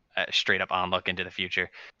 for a straight up on look into the future.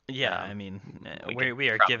 Yeah, I mean, We we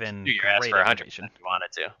are probably given do your ass great for 100% information. if you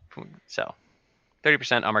wanted to. So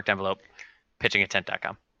 30% unmarked envelope.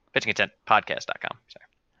 Pitchingintent.com. Pitchingintent.podcast.com. Sorry.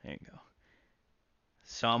 There you go.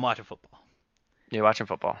 So I'm watching football. You're watching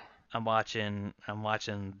football. I'm watching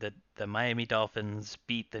the Miami Dolphins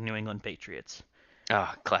beat the New England Patriots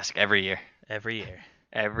Oh, classic. Every year. every year.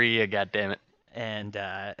 Every year, goddammit. And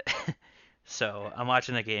so I'm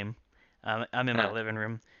watching the game. I'm in my living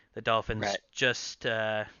room. The Dolphins Right. just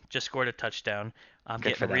scored a touchdown. I'm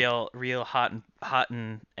Good for getting them. real hot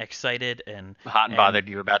and excited and Hot and bothered.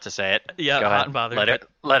 You were about to say it. yeah, Go hot ahead. and bothered.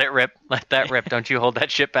 Let it rip. Let that rip. Don't you hold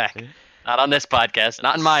that shit back. Not on this podcast.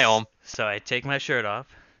 Not in my home. So I take my shirt off,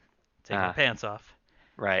 take my pants off,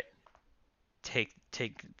 Right. take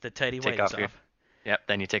the tidy Take whities off your. off. Yep.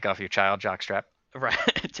 Then you take off your child jockstrap. Right,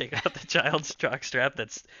 take out the child's jock strap.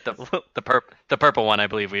 That's The purple one. I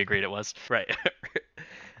believe we agreed it was. right.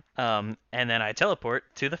 And then I teleport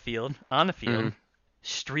to the field. On the field,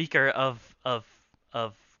 streaker of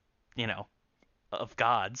you know of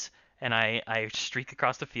gods, and I streak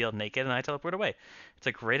across the field naked, and I teleport away. It's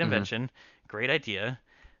a great invention, great idea.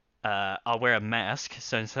 I'll wear a mask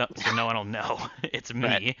so no one will know it's me.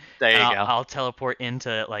 Right. There And you go. I'll teleport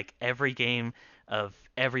into like every game of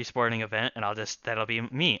every sporting event, and that'll be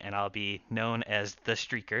me, and I'll be known as the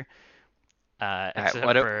streaker. All right. Except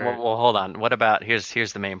Well, hold on. What about here's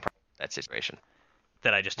the main problem with that situation.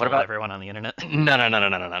 that I just What told about everyone on the internet.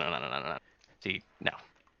 no. See, no,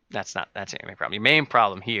 that's not the main problem. Your main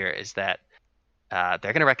problem here is that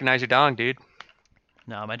they're gonna recognize your dong, dude.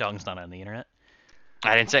 No, my dog's not on the internet.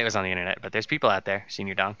 I didn't say it was on the internet, but there's people out there seeing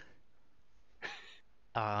your dong.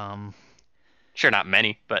 Sure, not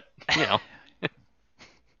many, but you know.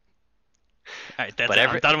 All right, that's But it.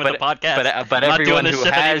 I'm done with the podcast. But I'm not doing everyone this who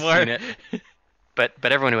shit has anymore. seen it,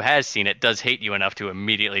 but everyone who has seen it does hate you enough to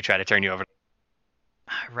immediately try to turn you over.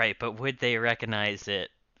 Right, but would they recognize it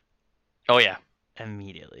Oh yeah,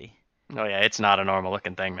 immediately? it's not a normal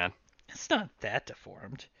looking thing, man. It's not that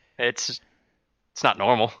deformed. It's not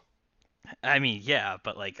normal. I mean, yeah,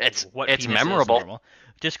 but like, what It's penis is memorable. normal?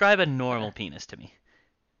 Describe a normal penis to me.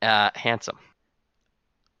 Handsome.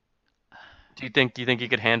 Do you think you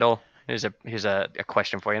could handle? Here's a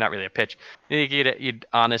question for you, not really a pitch. Do you think you'd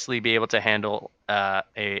honestly be able to handle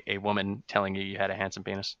a woman telling you you had a handsome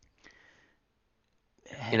penis?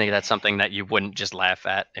 You think that's something that you wouldn't just laugh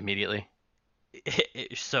at immediately?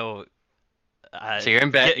 So, uh, So you're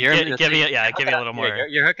in bed. So give me, you're yeah, give hooking me a up. little You're, more. you're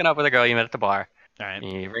you're hooking up with a girl you met at the bar. All right.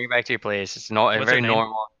 You bring her back to your place. It's no, a What's her very name?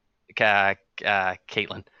 normal. Caitlin.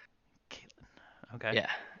 Caitlin. Okay.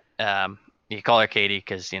 Yeah. You call her Katie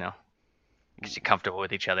because you're comfortable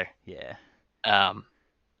with each other. Yeah. Um,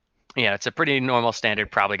 yeah, it's a pretty normal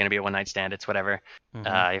standard. Probably going to be a one night stand. It's whatever. Hmm.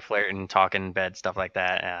 You're flirting, talking in bed, stuff like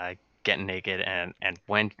that. Getting naked, and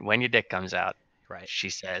when your dick comes out, Right. she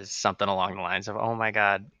says something along the lines of, "Oh my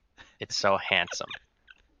God, it's so handsome."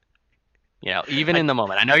 Even I in the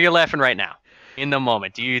moment. I know you're laughing right now. In the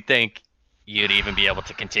moment, do you think you'd even be able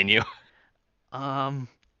to continue? um.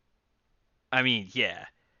 I mean, yeah.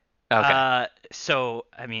 Okay. So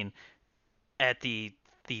I mean, at the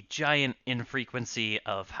giant infrequency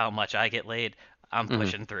of how much I get laid, I'm Hmm.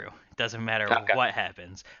 pushing through. Doesn't matter Okay. what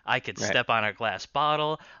happens. I could Right. step on a glass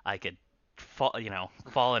bottle. I could fall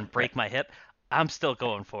and Right. break my hip. I'm still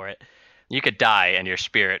going for it. You could die and your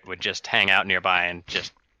spirit would just hang out nearby and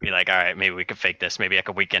just be like, all right, maybe we could fake this. Maybe I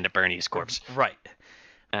could weekend at Bernie's corpse. Right.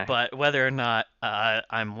 All right. But whether or not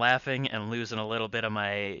I'm laughing and losing a little bit of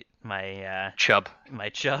Chub. my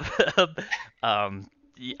chub,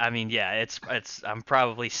 I mean, yeah, it's I'm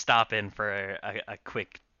probably stopping for a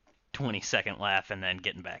quick 20-second laugh and then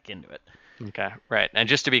getting back into it. Okay. Right. And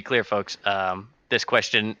just to be clear, folks, this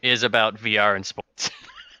question is about VR and sports.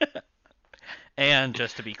 And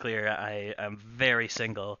just to be clear, I am very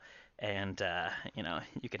single, and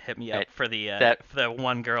you can hit me up Right. That for the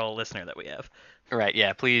one girl listener that we have. right.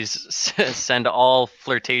 Yeah. Please send all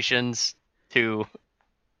flirtations to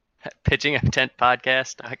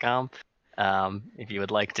pitchingintentpodcast.com. If you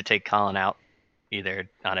would like to take Colin out either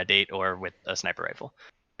on a date or with a sniper rifle.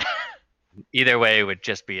 Either way would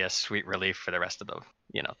just be a sweet relief for the rest of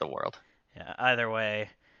the world. Yeah. Either way,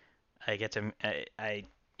 I get to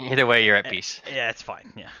Either way, you're at peace. yeah, it's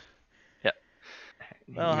fine. Yeah. Yep.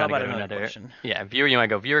 Well, You how want to about go to another another? question? Yeah, viewer. You want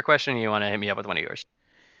to go viewer question? Or you want to hit me up with one of yours?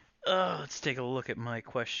 Let's take a look at my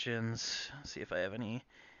questions. See if I have any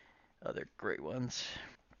other great ones.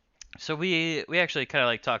 So we actually kind of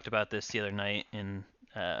like talked about this the other night in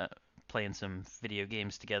playing some video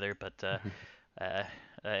games together, but Mhm. uh,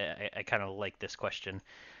 I kind of like this question.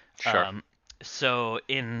 Sure. Um, so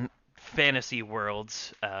in fantasy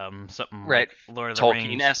worlds, something Right. like Lord of the Rings,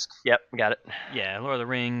 Tolkien-esque. Yep, got it. yeah, Lord of the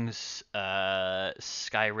Rings,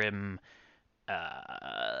 Skyrim,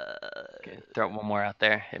 uh, Okay, throw one more out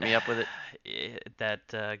there. Hit me up with it. that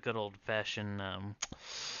good old fashioned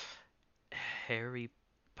Harry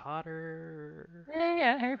Potter.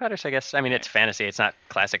 Yeah, Harry Potter's, I guess. I mean, Yeah, it's fantasy. It's not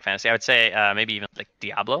classic fantasy. I would say maybe even like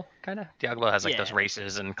Diablo, kind of. Diablo has like those yeah,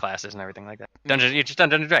 races and classes and everything like that. yeah. You just done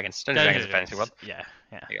Dungeons and Dragons. Dungeons and Dungeons Dragons is and a fantasy world. Dragons.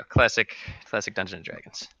 Yeah, yeah, There you go. Classic Dungeons and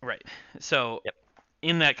Dragons. right. So Yep.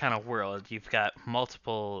 in that kind of world, you've got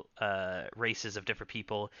multiple races of different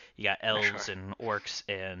people. You got elves Sure. and orcs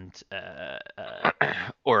and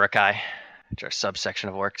Urukai, which are a subsection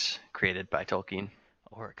of orcs created by Tolkien.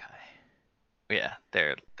 Orcai. Yeah,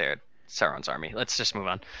 they're Sauron's army. Let's just move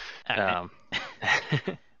on. All right. Um,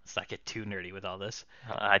 Let's not get too nerdy with all this.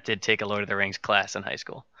 I did take a Lord of the Rings class in high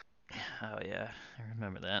school. Oh yeah, I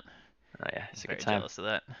remember that. Oh yeah, I'm it's a very good time. jealous of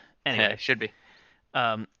that. Yeah, Anyway, it should be.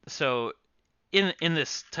 so in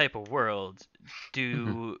this type of world,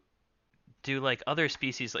 Hmm. do like other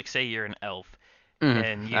species, like say you're an elf Hmm.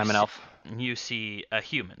 and I'm an elf. you see a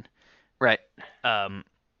human, Right. um,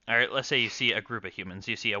 all right, let's say you see a group of humans.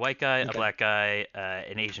 You see a white guy, a Okay. black guy,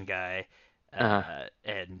 an Asian guy, Uh-huh.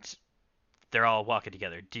 and they're all walking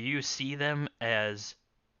together. Do you see them as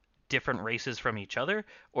different races from each other,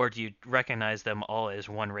 or do you recognize them all as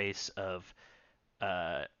one race of,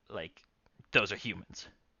 like, those are humans?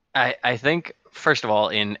 I think first of all,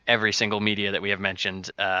 in every single media that we have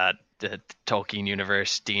mentioned, the Tolkien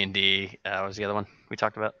universe, D&D, what was the other one we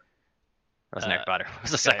talked about? That wasn't Harry Uh, Potter. What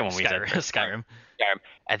was the second one we said? Skyrim. Skyrim.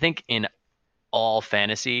 I think in all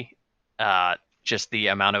fantasy, just the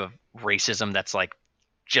amount of racism that's like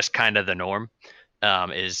just kind of the norm,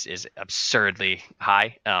 is absurdly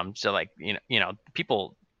high. So like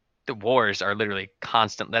people, the wars are literally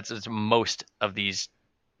constant. That's most of these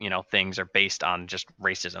things are based on just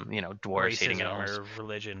racism. Dwarves hating Racism elves. or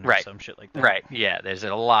religion or Right. some shit like that. Right. Yeah. There's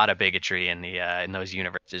a lot of bigotry in those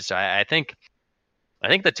universes. So I think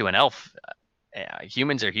that to an elf,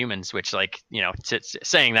 humans are humans, which like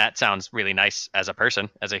saying that sounds really nice as a person,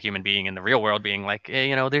 as a human being in the real world, being like,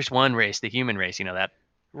 hey, there's one race, the human race, that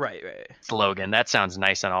Right, right. slogan. That sounds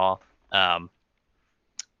nice and all. Um,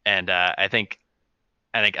 and I think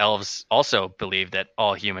elves also believe that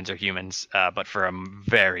all humans are humans, but for a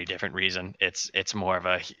very different reason. It's more of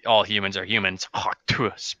a all humans are humans. Oh,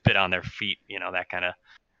 spit on their feet, that kind of.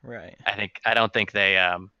 Right. I don't think they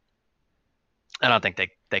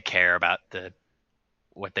care about the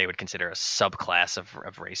what they would consider a subclass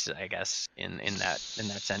of race, I guess, in that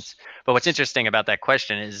sense. But what's interesting about that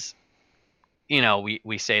question is,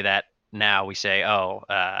 we say that now we say, oh,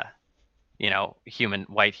 human,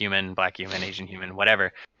 white human, black human, Asian human,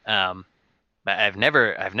 whatever. Um, but I've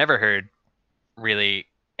never heard really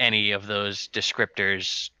any of those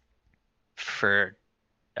descriptors for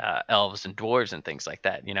elves and dwarves and things like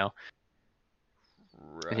that.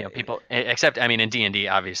 Right. People, except I mean in D&D,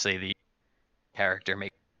 obviously the character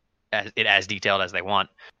make it as detailed as they want.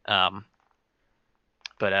 Um,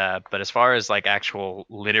 but as far as like actual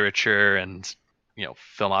literature and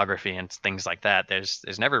filmography and things like that, there's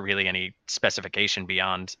never really any specification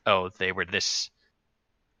beyond, oh, they were this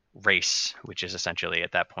race, which is essentially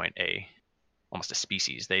at that point a almost a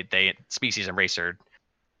species. They species and race are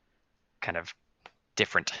kind of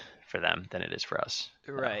different for them than it is for us.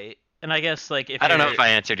 So Right. And I guess like if I don't know you're if I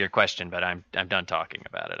answered your question, but I'm done talking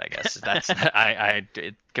about it. I guess that's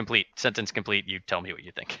complete sentence complete. You tell me what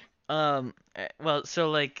you think. well, so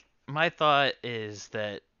like my thought is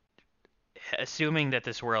that assuming that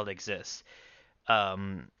this world exists,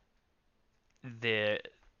 um the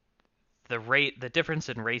the difference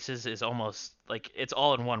in races is almost like it's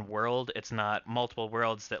all in one world. It's not multiple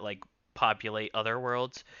worlds that like populate other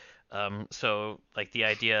worlds. So like the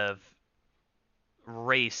idea of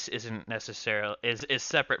race isn't necessarily is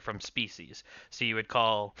separate from species. So you would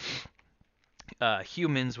call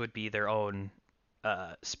humans would be their own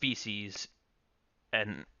species,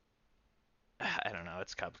 and I don't know.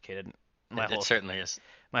 It's complicated. My It whole certainly is.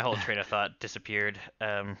 my whole train of thought disappeared.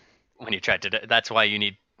 When you tried to, that's why you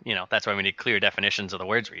need, that's why we need clear definitions of the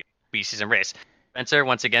words we use, species and race. Spencer,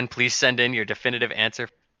 once again, please send in your definitive answer.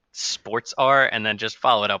 Sports are, and then just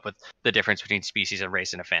follow it up with the difference between species and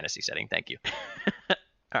race in a fantasy setting. Thank you.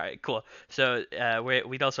 All right, cool. So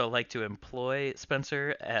we'd also like to employ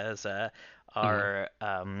Spencer as Mm-hmm. our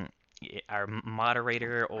our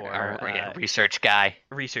moderator or Our research guy.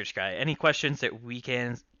 research guy. Any questions that we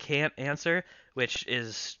can't answer, which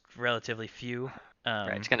is relatively few. Right. Um,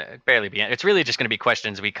 It's gonna barely be. It's really just gonna be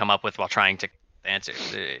questions we come up with while trying to answer.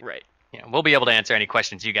 right, We'll be able to answer any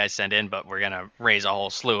questions you guys send in, but we're gonna raise a whole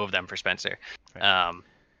slew of them for Spencer. right. Um,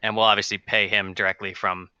 and we'll obviously pay him directly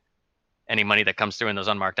from any money that comes through in those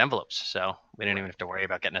unmarked envelopes. So we didn't even Right. have to worry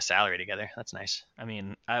about getting a salary together. That's nice. I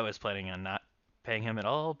mean, I was planning on not paying him at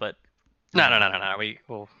all, but No, you no, know, no, no,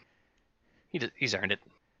 no. He's earned it.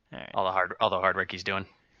 all right, All the hard work he's doing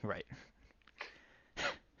right.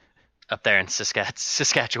 up there in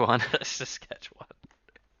Saskatchewan. Saskatchewan.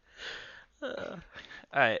 Uh,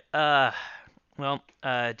 all right. Well,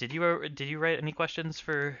 did you write any questions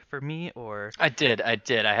for me or? I did.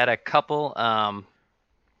 I had a couple.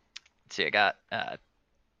 Let's see. I got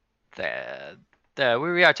the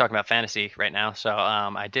we are talking about fantasy right now, so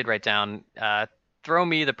I did write down. Throw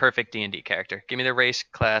me the perfect D&D character. Give me the race,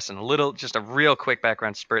 class, and just a real quick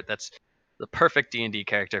background spurt. That's the perfect D&D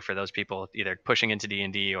character for those people either pushing into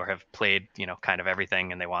D&D or have played, kind of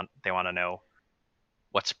everything, and they want to know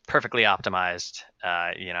what's perfectly optimized.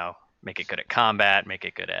 Make it good at combat, make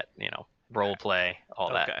it good at role play, all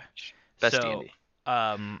that. Okay. Best So, D&D.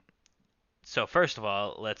 um, so first of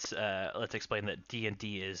all, let's explain that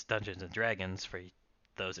D&D is Dungeons and Dragons for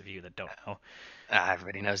those of you that don't know.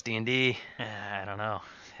 Everybody knows D&D. I don't know.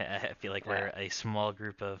 I feel like we're a small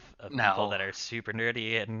group of people No, that are super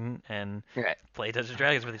nerdy and you're right. play Dungeons and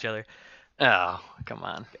Dragons with each other. Oh, come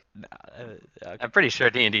on. Nah, okay. I'm pretty sure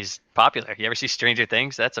D&D's popular. You ever see Stranger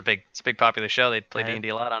Things? It's a big popular show. They play That, D&D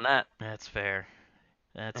a lot on that. that's fair.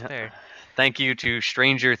 That's fair. Thank you to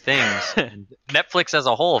Stranger Things and Netflix as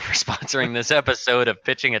a whole for sponsoring this episode of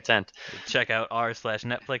Pitching a Tent. Check out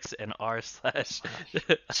r/Netflix and r/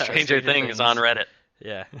 Stranger Things on Reddit.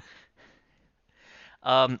 Yeah.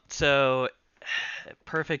 So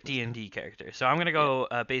perfect D&D character. So I'm gonna Yeah.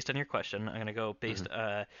 go based on your question. I'm gonna go based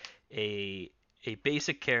Mhm. a a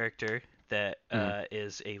basic character that Mhm.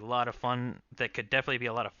 is a lot of fun. That could definitely be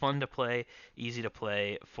a lot of fun to play, easy to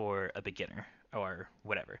play for a beginner or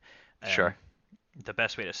whatever. Um, Sure. the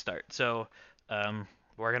best way to start. So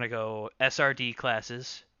we're gonna go SRD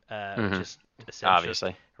classes, which Mhm. is essentially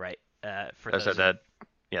Obviously. right for Those are those of the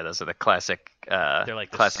Yeah, those are the classic, They're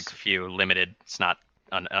like classic this. few limited. It's not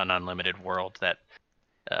an unlimited world that.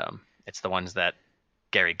 It's the ones that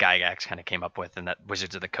Gary Gygax kind of came up with, and that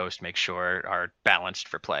Wizards of the Coast make sure are balanced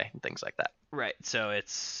for play and things like that. Right. So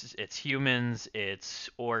it's humans, it's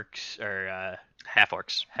orcs or Half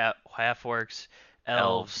orcs, half orcs, elves,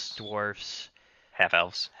 elves, dwarfs, half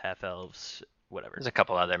elves. half elves, whatever. There's a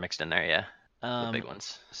couple other mixed in there, yeah, the Um, big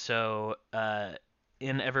ones. so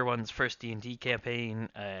in everyone's first D&D campaign,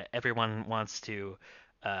 everyone wants to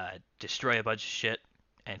destroy a bunch of shit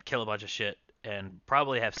and kill a bunch of shit and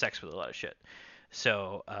probably have sex with a lot of shit.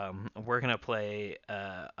 So we're gonna play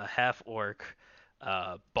a half orc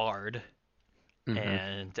bard Mm-hmm.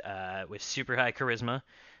 and with super high charisma.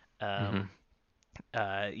 Mm-hmm.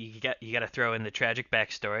 Um, you got to throw in the tragic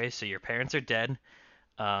backstory. So your parents are dead,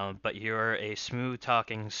 but you're a smooth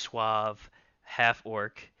talking, suave half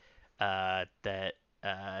orc that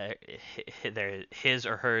his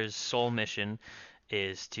or her sole mission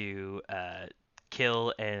is to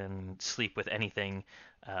kill and sleep with anything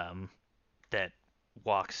um, that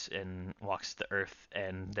walks the earth,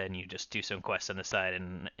 and then you just do some quests on the side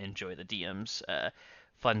and enjoy the DM's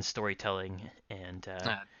fun storytelling and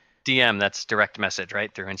DM, that's direct message,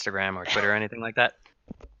 right? Through Instagram or Twitter or anything like that?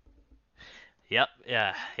 yep,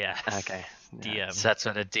 yeah, Okay. Yeah, DM, so that's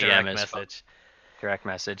what a DM direct is, folks. message. Direct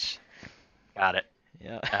message. Got it.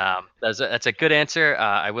 Yeah. That's a good answer.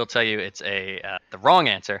 I will tell you it's the wrong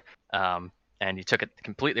answer, and you took it the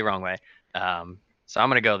completely wrong way. So I'm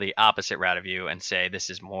going to go the opposite route of you and say this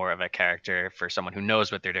is more of a character for someone who knows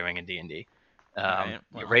what they're doing in D&D. All right. Your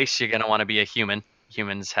Well, race, you're going to want to be a human.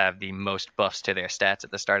 Humans have the most buffs to their stats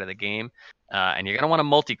at the start of the game, and you're going to want to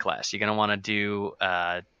multi-class. You're going to want to do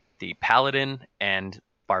the paladin and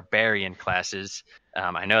barbarian classes.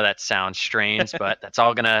 I know that sounds strange, but that's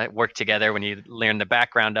all gonna work together when you learn the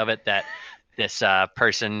background of it. That this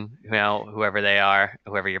person, whoever they are,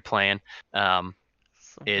 whoever you're playing,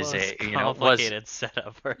 it's the is most a was complicated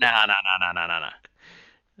setup. no.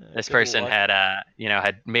 This Good person luck.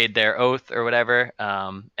 had made their oath or whatever,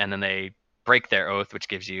 and then they break their oath, which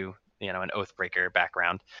gives you an oath breaker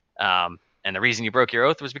background. And the reason you broke your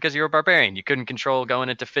oath was because you were a barbarian. You couldn't control going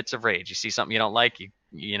into fits of rage. You see something you don't like,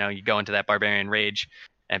 you go into that barbarian rage,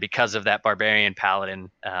 and because of that barbarian paladin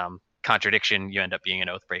contradiction, you end up being an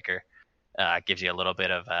oath breaker. Gives you a little bit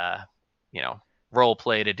of you know role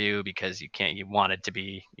play to do because you wanted to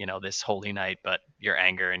be this holy knight, but your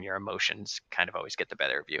anger and your emotions kind of always get the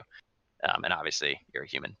better of you. And obviously you're a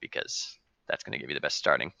human because that's going to give you the best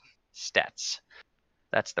starting stats.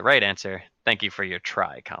 That's the right answer. Thank you for your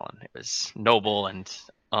try, Colin. It was noble and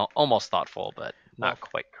almost thoughtful, but Well, not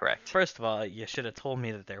quite correct. first of all, you should have told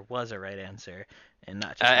me that there was a right answer and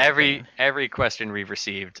not Uh, just my every opinion. every question we've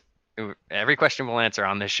received, every question we'll answer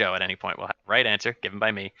on this show at any point will have a right answer given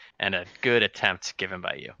by me and a good attempt given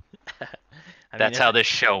by you. I mean, That's how this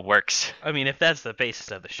show works. if that's the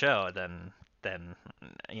basis of the show, then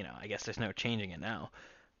I guess there's no changing it now.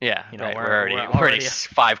 Yeah, You know, right. we're We're we're already already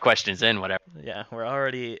 5 questions in, whatever. yeah, we're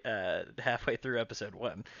already halfway through episode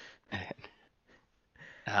 1.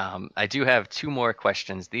 I do have two more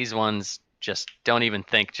questions. These ones just don't even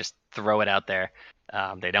think, just throw it out there.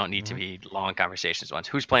 They don't need to Mhm. be long conversations ones.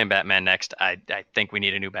 Who's playing Batman next? I think we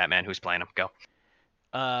need a new Batman. Who's playing him? Go.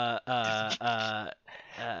 Uh, uh, uh,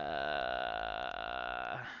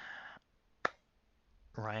 uh,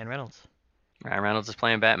 Ryan Reynolds. Ryan Reynolds is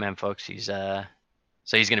playing Batman, folks.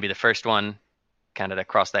 So he's going to be the first one kind of to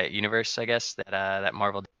cross that universe, I guess, that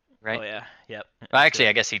Marvel did, Oh right? yeah, yep. Well, After actually,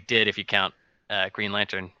 I guess he did if you count Green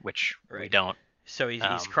Lantern, which we right, don't. so he's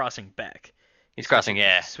Um, crossing back. he's He's crossing,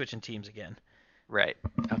 yeah, switching teams again. right.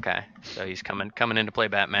 Okay, so he's coming in to play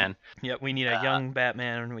Batman. Yep, we need a Uh, young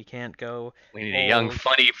Batman. We can't go we need a young, old.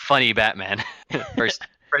 funny Batman.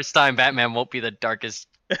 First time Batman won't be the darkest,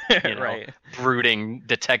 Right. brooding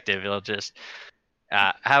detective. He'll just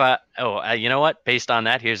how about you know what? Based on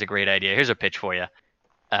that, here's a great idea. Here's a pitch for you.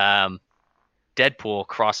 Um, Deadpool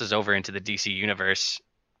crosses over into the DC universe,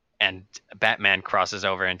 and Batman crosses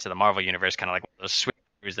over into the Marvel universe, kind of like those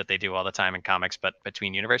switcheroos that they do all the time in comics, but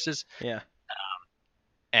between universes. Yeah.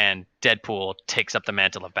 And Deadpool takes up the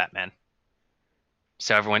mantle of Batman.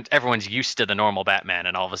 So everyone's used to the normal Batman,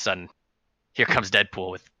 and all of a sudden, here comes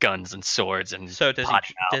Deadpool with guns and swords and So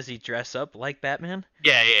potty mouth. does he dress up like Batman?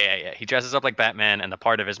 Yeah. He dresses up like Batman, and the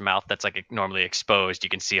part of his mouth that's like normally exposed, you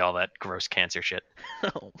can see all that gross cancer shit.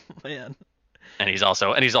 Oh man. And he's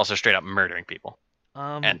also straight up murdering people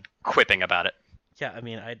Um. and quipping about it. Yeah. I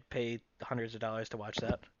mean, I'd pay hundreds of dollars to watch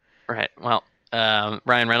that. Right. Well,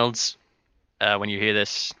 Ryan Reynolds, when you hear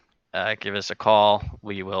this, give us a call.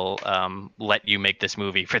 We will let you make this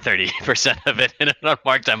movie for 30% of it in an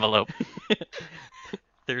unmarked envelope.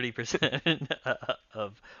 30%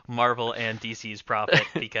 of Marvel and DC's profit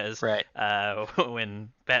because Right. when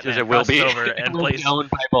Because Batman it will crosses be over it and will be plays, owned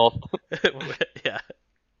by both. yeah.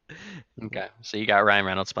 Okay. So you got Ryan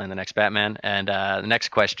Reynolds playing the next Batman, and the next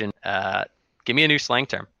question. Give me a new slang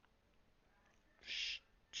term.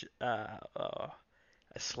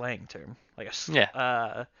 A slang term, like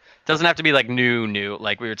Yeah. Doesn't have to be like new.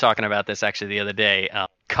 Like we were talking about this actually the other day.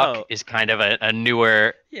 Cuck oh is kind of a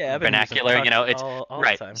newer yeah, I've been using vernacular. cuck It's all the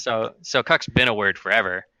right. time. So cuck's been a word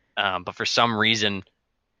forever. But for some reason,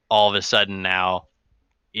 all of a sudden now,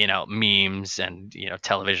 memes and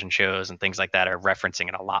television shows and things like that are referencing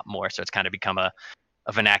it a lot more. So it's kind of become a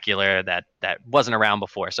vernacular that wasn't around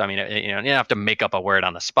before. So I mean, you don't have to make up a word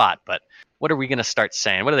on the spot, but what are we going to start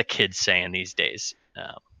saying? What are the kids saying these days?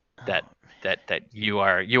 That Oh, that you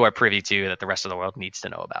are privy to that the rest of the world needs to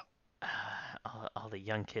know about. all the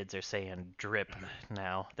young kids are saying drip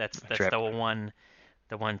now. That's Trip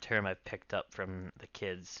the one term I've picked up from the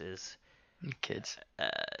kids is kids. uh,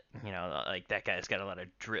 like that guy's got a lot of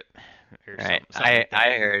drip or Right. something I like that.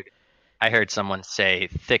 I heard I heard someone say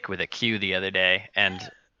thick with a Q the other day, and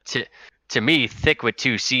to to me, thick with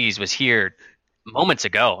two C's was here moments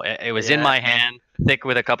ago. It was in Yeah. my hand, thick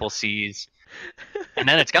with a couple C's, and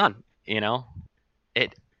then it's gone.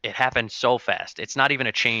 It it happened so fast. It's not even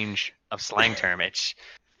a change of slang term. It's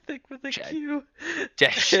Thick with a Q.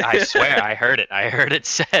 I swear I heard it. I heard it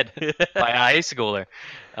said by a high schooler.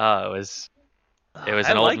 It was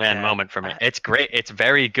I an old like man that. moment for me. It's great. It's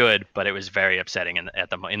very good, but it was very upsetting in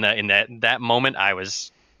that moment. I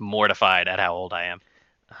was mortified at how old I am.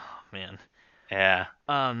 Oh man. Yeah,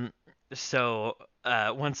 Um. So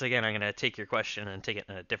once again, I'm gonna take your question and take it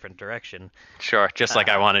in a different direction. sure. Just like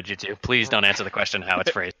I Uh, wanted you to. Please don't answer the question how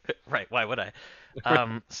it's phrased. right. Why would I?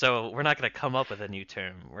 So we're not gonna come up with a new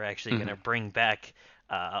term. We're actually Mhm. gonna bring back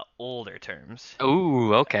older terms.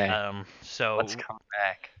 Ooh, okay. Let's So come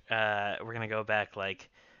back. we're gonna go back like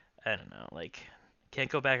I don't know, like can't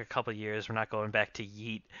go back a couple years. We're not going back to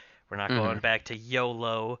yeet. We're not going hmm back to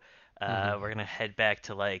YOLO. hmm We're gonna head back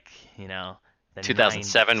to like the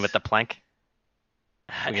 2007 with 90s. the plank.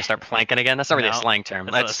 We can start planking again. That's not really a No, slang term.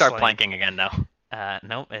 that's not Let's a start slang. planking again, though.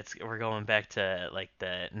 Nope, we're going back to like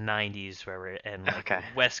the 90s where we're in like Okay.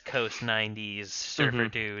 West Coast 90s surfer hmm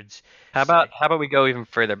dudes. How about Say, how about we go even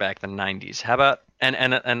further back than 90s? How about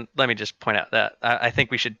and let me just point out that I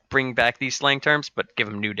think we should bring back these slang terms, but give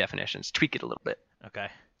them new definitions, tweak it a little bit. okay.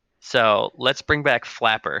 So let's bring back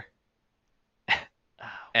flapper What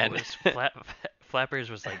and was Flappers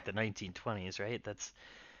was like the 1920s, right? That's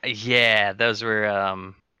yeah, those were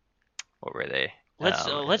what were they?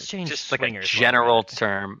 let's change Just like a swingers while we're at general it.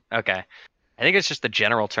 term. Okay, I think it's just the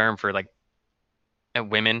general term for like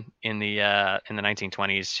women in the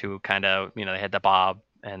 1920s who kind of they had the bob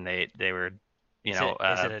and they were Is it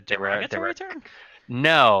a they were derogatory term?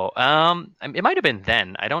 no it might have been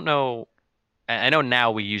then. I don't know. I know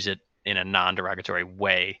now we use it in a non-derogatory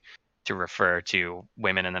way to refer to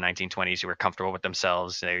women in the 1920s who were comfortable with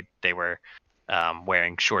themselves. They were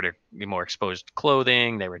wearing shorter, more exposed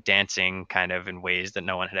clothing. They were dancing kind of in ways that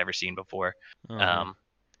no one had ever seen before. Uh-huh. Um,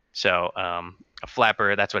 so a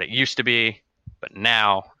flapper, that's what it used to be, but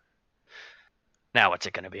now what's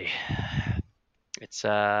it going to be? It's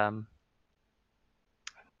the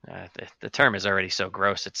term is already so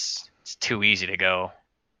gross. It's too easy to go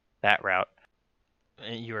that route.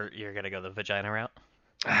 You're gonna go the vagina route?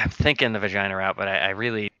 I'm thinking the vagina route, but I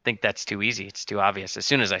really think that's too easy. It's too obvious. As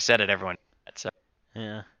soon as I said it, everyone. So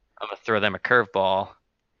Yeah. I'm gonna throw them a curveball.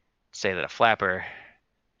 Say that a flapper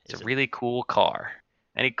is Is a it really cool car.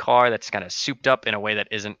 Any car that's kind of souped up in a way that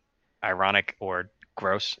isn't ironic or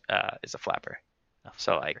gross is a flapper. a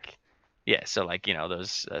So flapper? yeah, so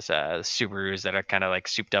those Subarus that are kind of like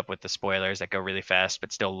souped up with the spoilers that go really fast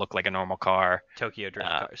but still look like a normal car. Tokyo drift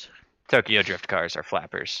Uh, cars. Tokyo drift cars are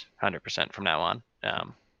flappers, 100% from now on.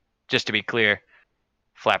 Just to be clear,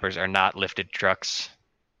 flappers are not lifted trucks.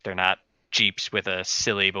 They're not Jeeps with a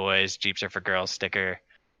silly boys, Jeeps are for girls sticker.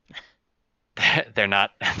 They're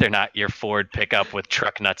not they're not your Ford pickup with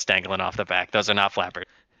truck nuts dangling off the back. Those are not flappers.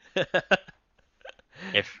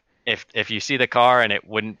 If you see the car and it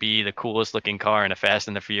wouldn't be the coolest looking car in a Fast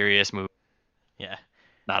and the Furious movie, Yeah.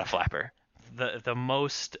 not a flapper. The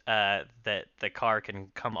most that the car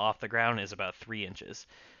can come off the ground is about 3 inches.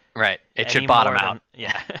 Right. It should Any bottom more out. than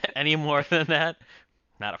yeah, any more than that,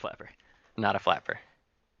 not a flapper. Not a flapper.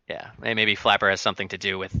 Yeah. Maybe flapper has something to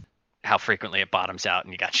do with how frequently it bottoms out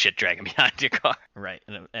and you got shit dragging behind your car. Right,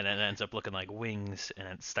 and it ends up looking like wings, and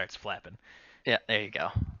it starts flapping. Yeah, there you go.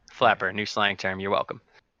 Flapper, new slang term. You're welcome.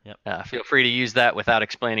 Yep. Feel free to use that without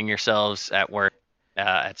explaining yourselves at work,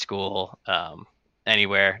 at school,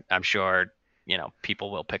 anywhere. I'm sure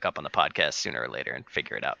people will pick up on the podcast sooner or later and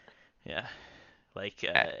figure it out. Yeah. Like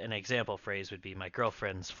All right, an example phrase would be, "My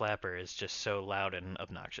girlfriend's flapper is just so loud and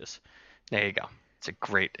obnoxious." there you go. It's a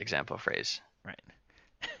great example phrase. Right.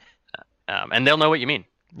 And they'll know what you mean.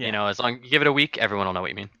 Yeah. As long as you give it a week, everyone will know what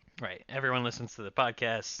you mean. Right. Everyone listens to the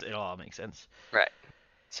podcast. It'll all make sense. Right.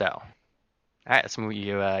 So, all right. Let's move.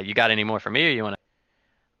 You got any more for me, or you want to?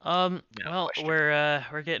 Well, Question.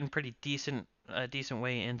 we're getting pretty decent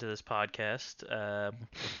way into this podcast. I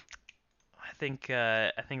think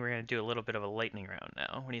we're gonna do a little bit of a lightning round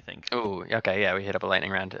now. What do you think? Oh, okay. Yeah, we hit up a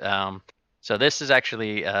lightning round. So this is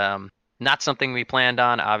actually not something we planned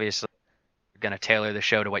on. Obviously, we're gonna tailor the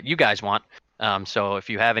show to what you guys want. So if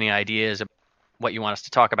you have any ideas of what you want us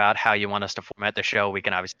to talk about, how you want us to format the show, we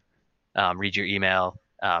can obviously read your email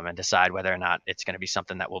and decide whether or not it's going to be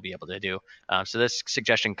something that we'll be able to do. So this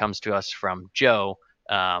suggestion comes to us from Joe,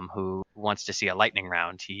 who wants to see a lightning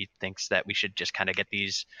round. He thinks that we should just kind of get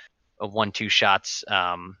these 1-2 shots,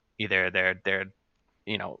 either they're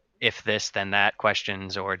if this then that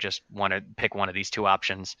questions, or just want to pick one of these two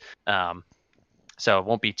options. So it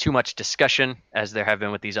won't be too much discussion as there have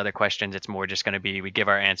been with these other questions. It's more just going to be we give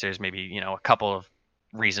our answers, maybe a couple of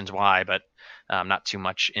reasons why, but not too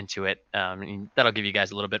much into it. That'll give you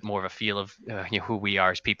guys a little bit more of a feel of who we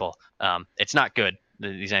are as people. It's not good.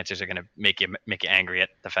 These answers are going to make you angry at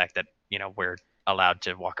the fact that we're allowed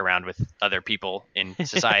to walk around with other people in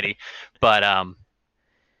society, but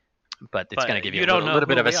it's going to give you a little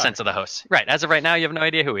bit of a sense of the host. Right. As of right now, you have no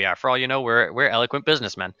idea who we are. For all you know, we're eloquent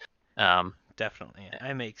businessmen. Definitely.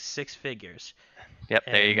 I make 6 figures. Yep,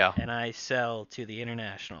 there you go. And I sell to the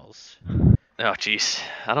internationals. Oh, jeez.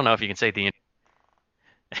 I don't know if you can say the.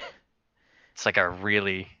 It's like a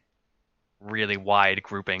really, really wide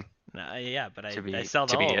grouping. Yeah, but I sell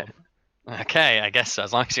to all of them. Okay, I guess so,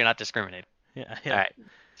 as long as you're not discriminating. Yeah. All right.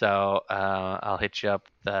 So I'll hit you up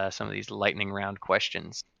with some of these lightning round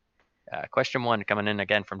questions. Question 1 coming in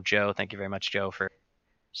again from Joe. Thank you very much, Joe, for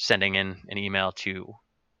sending in an email to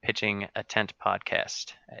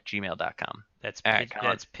pitchingatentpodcast@gmail.com. That's All right,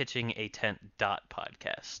 that's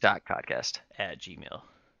pitchingatent.podcast @gmail.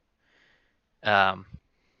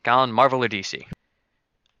 Colin, Marvel or DC?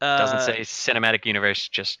 Doesn't say cinematic universe,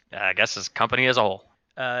 just I guess as company as a whole.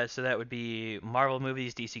 So that would be Marvel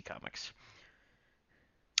movies, DC Comics.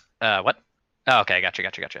 What? Oh, okay,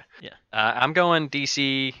 gotcha. Yeah. I'm going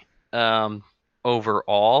DC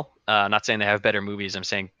overall. Not saying they have better movies. I'm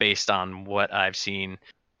saying based on what I've seen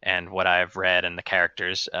and what I've read and the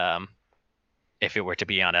characters. If it were to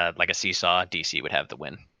be on a seesaw, DC would have the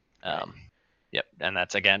win. Yep, and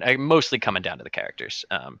that's again mostly coming down to the characters.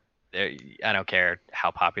 I don't care how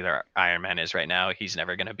popular Iron Man is right now. He's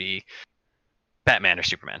never going to be Batman or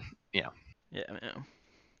Superman. Yeah.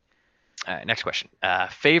 All right, next question.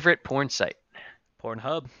 Favorite porn site?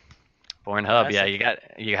 Pornhub. Pornhub, yeah,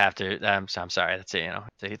 you have to. I'm sorry, that's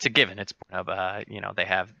it's a given. It's Pornhub. They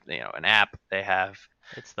have an app. They have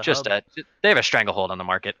they have a stranglehold on the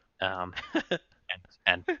market.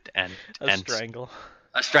 And strangle.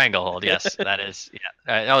 A stranglehold, yes, that is.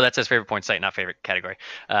 Yeah. That's his favorite porn site, not favorite category.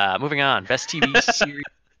 Moving on. Best TV series.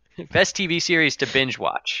 Best TV series to binge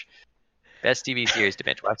watch. Best TV series to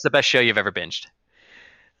binge watch. What's the best show you've ever binged?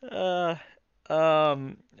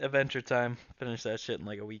 Adventure Time. Finished that shit in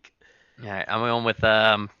like a week. All right, I'm going with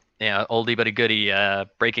oldie but a goodie,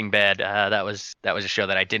 Breaking Bad. That was a show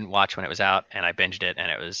that I didn't watch when it was out, and I binged it,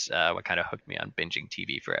 and it was what kind of hooked me on binging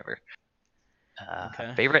TV forever.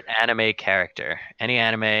 Okay. Favorite anime character? Any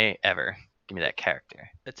anime ever? Give me that character.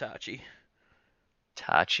 Itachi.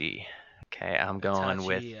 Okay, I'm going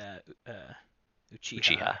with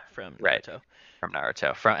Uchiha from Naruto. Right. From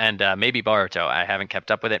Naruto. And maybe Boruto. I haven't kept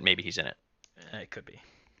up with it. Maybe he's in it. It could be.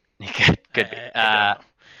 Could be.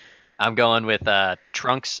 I'm going with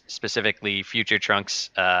Trunks, specifically Future Trunks,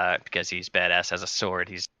 because he's badass, has a sword.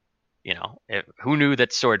 He's, who knew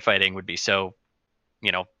that sword fighting would be so,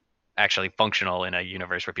 actually functional in a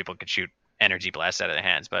universe where people could shoot energy blasts out of their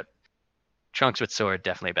hands. But Trunks with sword,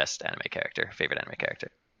 definitely best favorite anime character.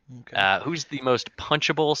 Okay. Who's the most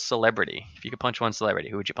punchable celebrity? If you could punch one celebrity,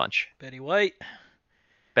 who would you punch? Betty White.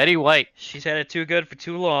 Betty White. She's had it too good for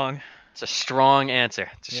too long. It's a strong answer.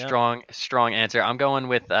 Strong answer. I'm going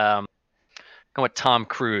with Tom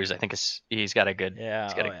Cruise. I think he's got a good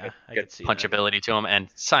good punchability to him, and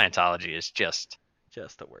Scientology is just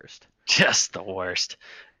the worst. Just the worst.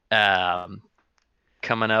 Coming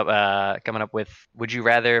up with, would you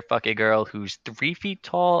rather fuck a girl who's 3 feet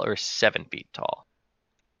tall or 7 feet tall?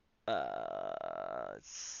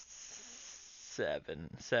 7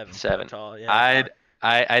 foot Seven. tall. Yeah.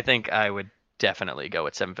 I think I would definitely go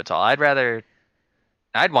with 7 foot tall. I'd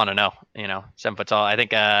want to know, 7 foot tall. I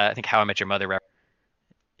think How I Met Your Mother,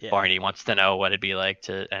 Yeah. Barney wants to know what it'd be like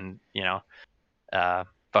to, and uh,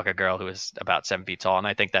 fuck a girl who is about 7 feet tall, and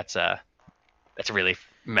I think that's really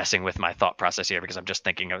messing with my thought process here because I'm just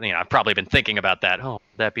thinking of, I've probably been thinking about that. Oh, what'd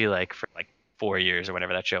that be like for like 4 years or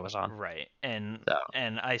whatever that show was on. Right. And So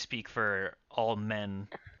and I speak for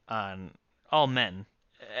on all men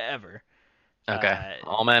ever. okay, Uh,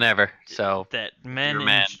 all men ever. So that if you're men a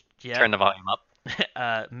man, yeah, turn the volume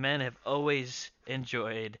up. men have always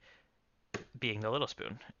enjoyed being the little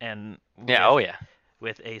spoon, and Yeah. Oh yeah.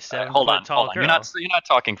 with a All right, seven hold foot on, hold tall on. girl. You're not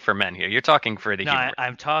talking for men here. You're talking for the No, human race.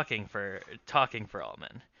 I'm talking for all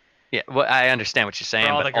men, Yeah. Well, I understand what you're for saying,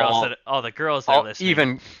 but all the girls that are all listening.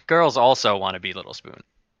 even girls also want to be little spoon.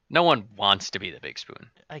 No one wants to be the big spoon.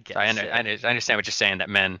 I So I, guess, under, I understand what you're saying that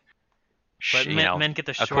men, but men get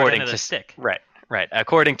the short end according of the to stick. right,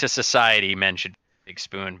 according to society, men should be big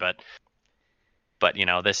spoon, but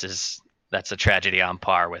that's a tragedy on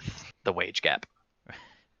par with the wage gap.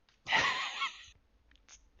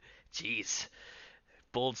 Jeez,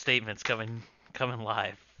 bold statements coming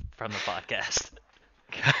live from the podcast.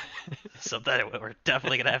 Something we're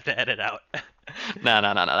definitely gonna have to edit out. No,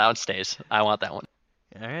 that one stays. I want that one.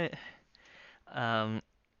 All right. Um.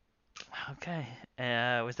 Okay.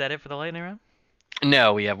 Was that it for the lightning round?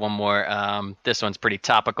 No, we have one more. This one's pretty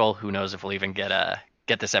topical. Who knows if we'll even get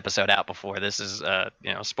this episode out before this is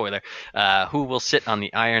spoiler. Who will sit on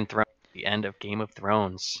the Iron Throne at the end of Game of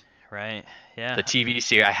Thrones? Right. Yeah. The TV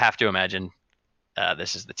series. I have to imagine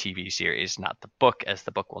this is the TV series, not the book, as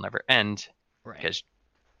the book will never end Right. because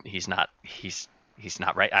he's not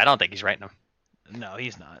right. I don't think he's writing them. No,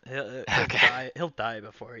 he's not. He'll Okay. die. He'll die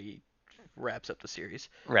before he wraps up the series.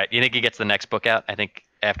 Right. You think he gets the next book out? I think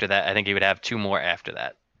after that, I think he would have two more after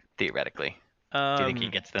that, theoretically. Do you think he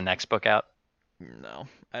Um. gets the next book out? No,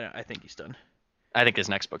 I don't. I think he's done. I think his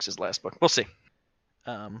next book's his last book. We'll see.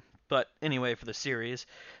 But anyway, for the series,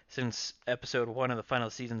 since episode 1 of the final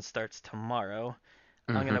season starts tomorrow,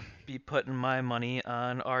 I'm Mm-hmm. gonna be putting my money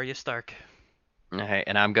on Arya Stark. Okay,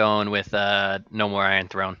 and I'm going with No More Iron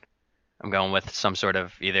Throne. I'm going with some sort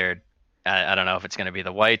of either I don't know if it's going to be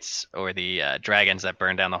the Whites or the dragons that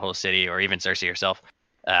burn down the whole city, or even Cersei herself.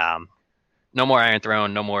 Um, no more Iron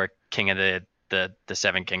Throne, no more King of the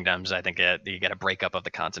Seven Kingdoms. I think you get a breakup of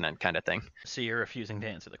the continent kind of thing. So you're refusing to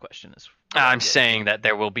answer the question. Is I'm saying that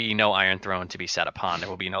there will be no Iron Throne to be set upon. There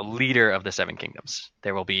will be no leader of the Seven Kingdoms.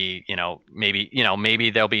 There will be, maybe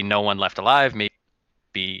there'll be no one left alive. Maybe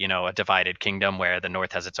a divided kingdom where the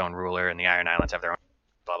North has its own ruler and the Iron Islands have their own.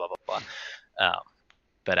 Blah blah blah blah.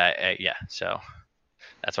 But yeah, so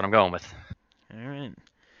that's what I'm going with. all right.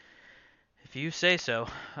 If you say so,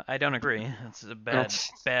 I don't agree. That's a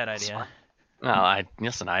bad idea. Well, I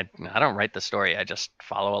don't write the story. I just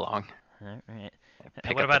follow along. All right.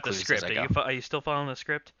 Pick What up about the the clues script? as I go. Are you still following the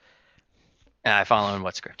script? I follow in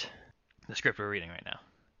what script? The script we're reading right now.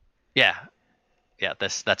 Yeah, yeah.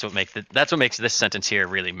 That's what makes this sentence here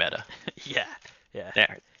really meta. Yeah. Yeah.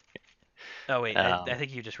 There. Oh wait, I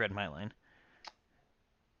think you just read my line.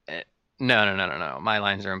 No. My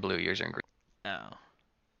lines are in blue. Yours are in green. Oh.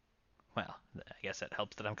 Well, I guess that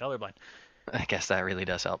helps that I'm colorblind. I guess that really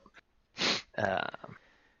does help. All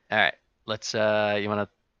right. Let's.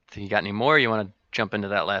 You got any more? Or you want to jump into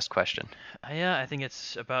that last question? Yeah, I think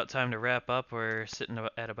it's about time to wrap up. We're sitting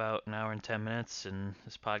at about an hour and 10 minutes, and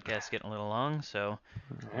this podcast's getting a little long. So,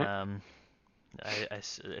 um, I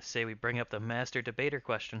say we bring up the master debater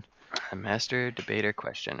question. A master debater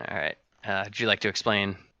question. All right. Would you like to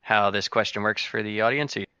explain how this question works for the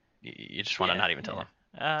audience, or you just want to not even tell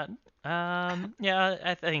them? Yeah,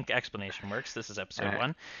 I think explanation works. This is episode All right.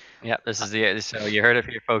 1. Yeah, so you heard it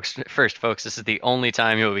here, folks. First, folks, this is the only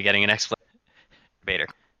time you will be getting an explanation debater.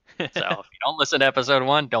 So if you don't listen to episode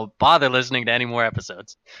 1, don't bother listening to any more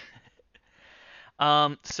episodes.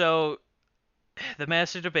 So the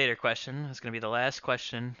master debater question is going to be the last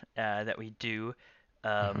question that we do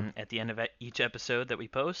at the end of each episode that we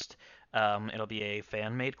post. It'll be a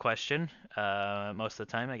fan-made question most of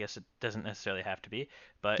the time. I guess it doesn't necessarily have to be,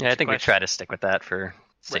 but Yeah, I think we try to stick with that for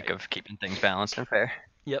sake of keeping things balanced and fair.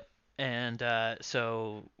 Yep. And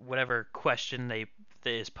so whatever question that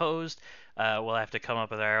is posed, we'll have to come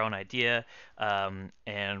up with our own idea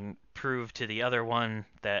and prove to the other one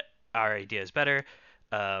that our idea is better.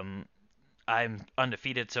 I'm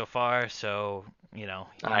undefeated so far, so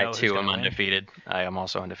I too am win. undefeated. I am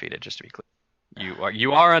also undefeated, just to be clear.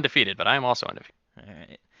 You are undefeated, but I am also undefeated. All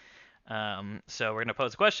right. So we're gonna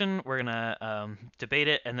pose a question. We're gonna debate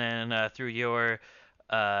it, and then through your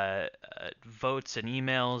votes and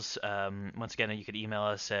emails. Once again, you could email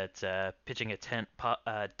us at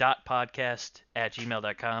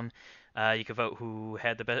pitchingatent.podcast@gmail.com. You could vote who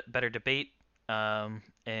had the better debate and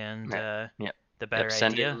Yep. Yep. the Yep. better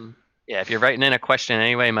Send idea. in. Yeah, if you're writing in a question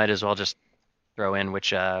anyway, might as well just throw in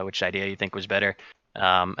which idea you think was better.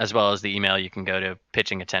 As well as the email, you can go to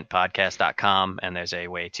pitchingatentpodcast.com, and there's a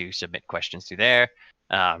way to submit questions through there.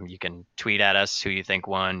 You can tweet at us who you think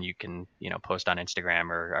won. You can, post on Instagram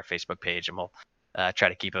or our Facebook page, and we'll try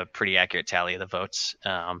to keep a pretty accurate tally of the votes.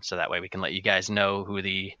 So that way we can let you guys know who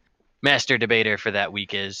the master debater for that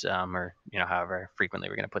week is, or however frequently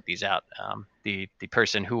we're going to put these out. The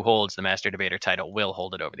person who holds the master debater title will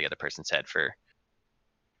hold it over the other person's head for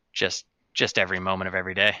just every moment of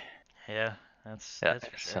every day. Yeah, that's Yeah.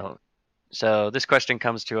 for sure. So this question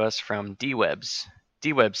comes to us from D-Webs.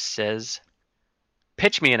 D-Webs says,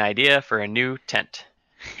 pitch me an idea for a new tent.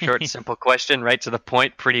 Short, simple question, right to the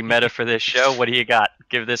point, pretty meta for this show. What do you got?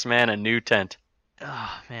 Give this man a new tent.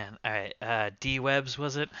 Oh man, all right. D-Webs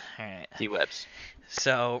was it? All right. D-Webs.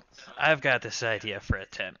 So I've got this idea for a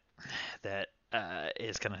tent that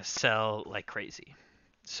is gonna sell like crazy.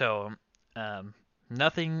 So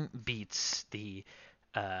nothing beats the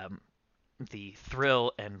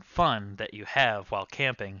thrill and fun that you have while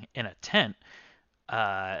camping in a tent,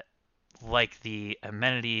 uh, like the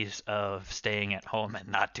amenities of staying at home and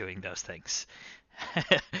not doing those things.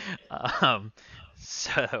 um,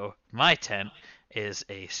 so my tent is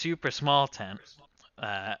a super small tent,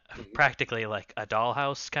 practically like a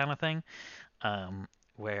dollhouse kind of thing,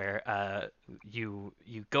 where you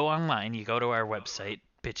go online, you go to our website,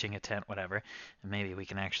 pitching a tent, whatever, and maybe we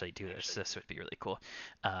can actually do this. This would be really cool.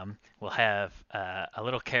 We'll have a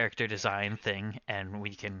little character design thing, and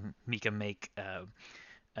we can make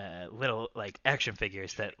little like action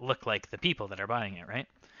figures that look like the people that are buying it, right?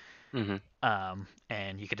 Mm-hmm.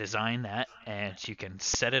 And you could design that, and you can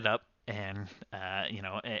set it up, and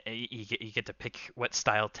you get to pick what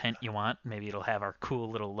style tent you want. Maybe it'll have our cool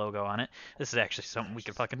little logo on it. This is actually something we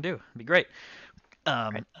could fucking do. It'd be great.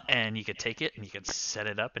 Right. And you could take it and you could set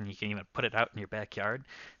it up, and you can even put it out in your backyard.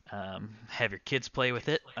 Have your kids play with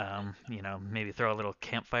it. Maybe throw a little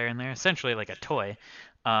campfire in there, essentially like a toy.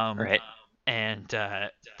 Um, Right. and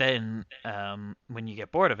then when you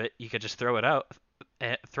get bored of it, you could just throw it out,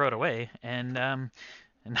 throw it away, and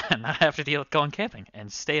not have to deal with going camping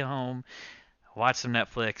and stay home, watch some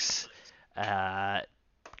Netflix,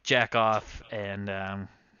 jack off, and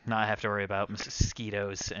not have to worry about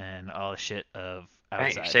mosquitoes and all the shit of Right.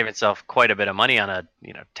 outside. You're saving yourself quite a bit of money on a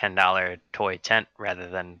 $10 toy tent rather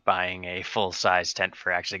than buying a full size tent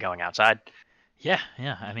for actually going outside. Yeah,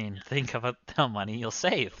 yeah. I mean, think about how money you'll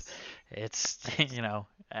save. It's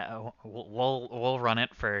we'll run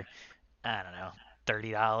it for, I don't know,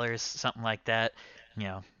 $30, something like that.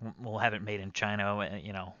 We'll have it made in China.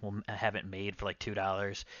 We'll have it made for like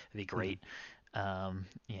 $2. It'd be great. And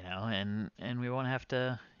we won't have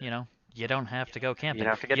to, you don't have to go You camping. don't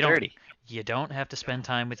have to get You don't dirty. you don't have to spend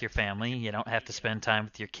time with your family. You don't have to spend time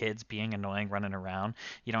with your kids being annoying, running around.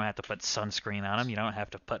 You don't have to put sunscreen on them. You don't have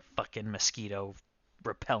to put fucking mosquito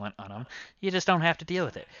repellent on them. You just don't have to deal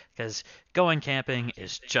with it, because going camping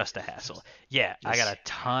is just a hassle. Yeah, I got a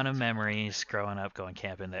ton of memories growing up going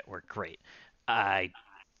camping that were great. I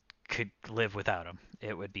could live without them.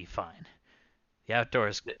 It would be fine. The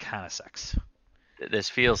outdoors kind of sucks. This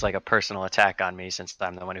feels like a personal attack on me since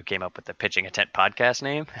I'm the one who came up with the Pitching a Tent podcast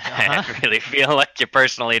name. Uh-huh. I really feel like you're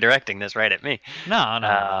personally directing this right at me.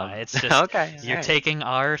 No. It's just Okay. you're Right. taking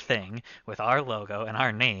our thing with our logo and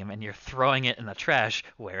our name, and you're throwing it in the trash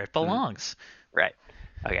where it belongs. Right.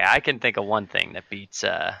 Okay, I can think of one thing that beats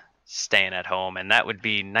staying at home, and that would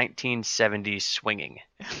be 1970s swinging.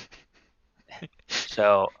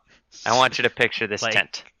 So I want you to picture this Like-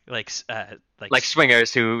 tent. Like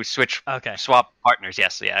Swingers who okay. swap partners.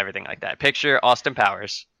 Yes, yeah, everything like that. Picture Austin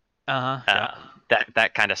Powers, Yeah.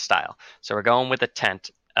 that kind of style. So we're going with a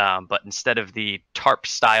tent, but instead of the tarp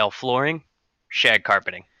style flooring, shag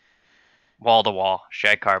carpeting, wall to wall,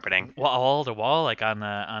 shag carpeting. Wall to wall, like on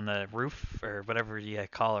the roof or whatever you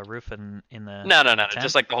call a roof in the No, tent?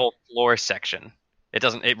 just like the whole floor section.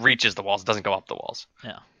 It reaches the walls. It doesn't go up the walls.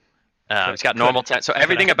 Yeah. It's got normal tent. So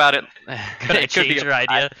everything about it. Could I it could be change your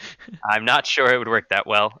idea? I'm not sure it would work that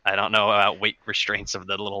well. I don't know about weight restraints of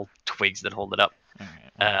the little twigs that hold it up. All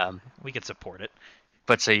right, well, we could support it.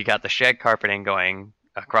 But so you got the shag carpeting going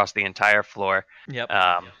across the entire floor. Yep.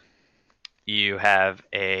 You have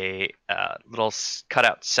a little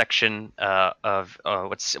cutout section of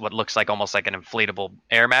what looks like almost like an inflatable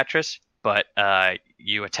air mattress, but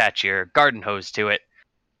you attach your garden hose to it,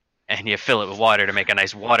 and and you fill it with water to make a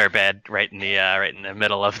nice water bed right in the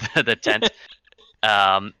middle of the tent.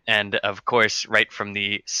 And of course, right from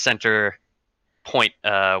the center point,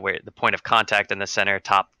 where the point of contact in the center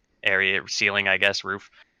top area, ceiling, I guess, roof,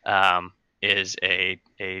 is a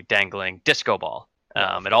dangling disco ball.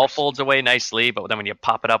 Well, of It all course. folds away nicely, but then when you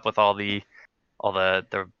pop it up with all the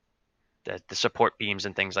support beams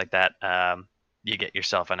and things like that, you get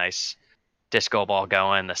yourself a nice disco ball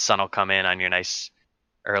going. The sun will come in on your nice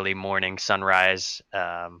early morning sunrise,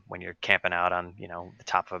 when you're camping out on the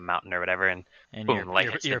top of a mountain or whatever, and And boom,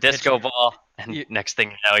 light hits the you're pitch disco ball, and you next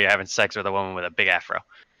thing you know, you're having sex with a woman with a big afro.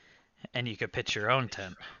 and you could pitch your own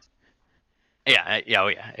tent. Yeah, yeah, oh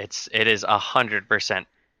yeah. It is 100%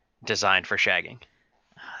 designed for shagging.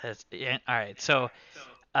 Yeah, all right. So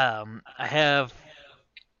I have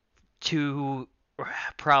two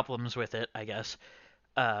problems with it, I guess.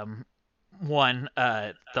 Um, One,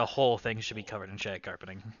 the whole thing should be covered in shag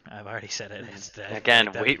carpeting. I've already said it. I feel like Again,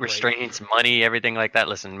 that'd be weight great. restraints, money, everything like that.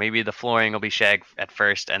 Listen, maybe the flooring will be shag at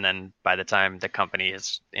first, and then by the time the company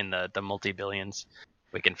is in the multi billions,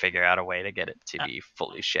 we can figure out a way to get it to Uh, be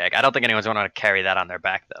fully shag. I don't think anyone's going to carry that on their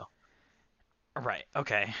back though. right.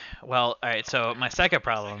 Okay. Well, all right. So my second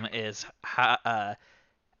problem is how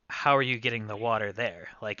are you getting the water there?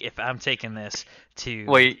 Like if I'm taking this to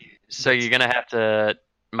Wait, so the you're gonna have to.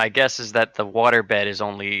 My guess is that the water bed is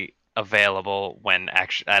only available when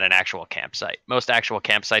at an actual campsite. Most actual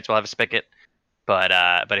campsites will have a spigot, but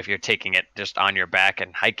if you're taking it just on your back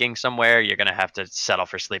and hiking somewhere, you're gonna have to settle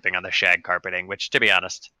for sleeping on the shag carpeting, which, to be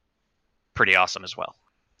honest, pretty awesome as well.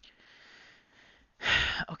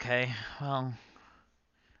 okay. Well,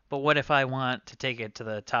 but what if I want to take it to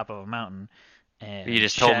the top of a mountain You and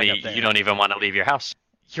just told shag me up you there? don't even want to leave your house,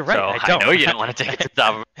 You're right. so I I don't. know you don't want to take it to the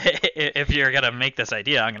top of. If you're gonna make this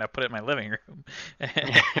idea, I'm gonna put it in my living room,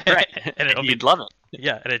 Right, and it'll you'd be love it.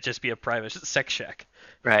 yeah, and it'd just be a private sex shack.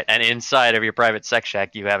 Right, and inside of your private sex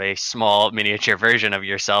shack, you have a small miniature version of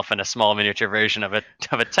yourself and a small miniature version of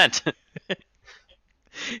a tent.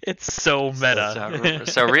 It's so So, meta.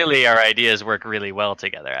 so really, our ideas work really well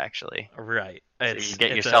together, actually. Right. So you get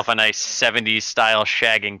It's a yourself a nice 70s style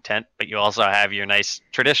shagging tent, but you also have your nice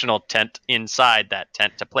traditional tent inside that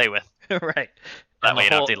tent to play with. right. That And the way you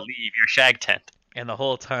don't whole have to leave your shag tent. and the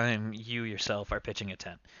whole time you yourself are pitching a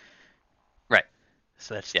tent. Right.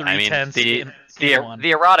 So that's Yeah, I three mean tents the in one.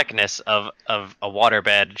 the eroticness of a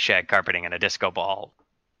waterbed, shag carpeting, and a disco ball,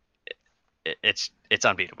 it's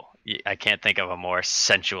unbeatable. I can't think of a more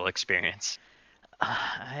sensual experience.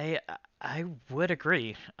 I I would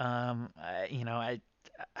agree. I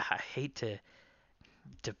hate to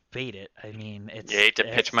debate it. I mean, You hate to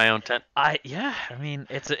pitch my own tent. yeah. I mean,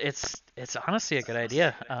 it's honestly a good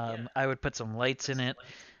idea. I would put some lights in it.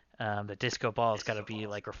 The disco ball's got to be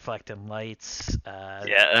like reflecting lights.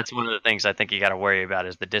 Yeah, that's one of the things I think you got to worry about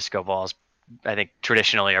is the disco balls. I think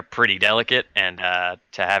traditionally are pretty delicate, and to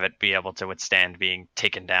have it be able to withstand being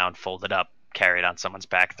taken down, folded up, carried on someone's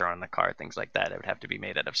back, thrown in the car, things like that, it would have to be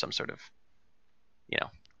made out of some sort of, you know,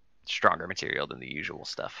 stronger material than the usual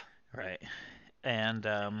stuff. Right. And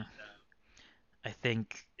I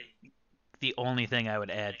think the only thing I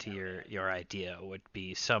would add to your idea would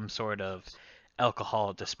be some sort of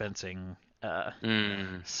alcohol dispensing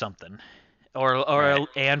Mm, something,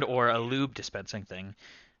 right. or a lube dispensing thing,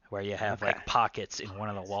 where you have Okay. like pockets in one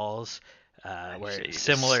of the walls, So where you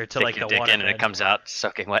similar just to stick like your the dick in and it waterbed. comes out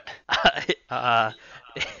soaking wet. uh,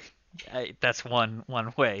 that's one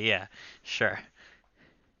way. Yeah, sure.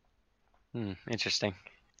 Interesting.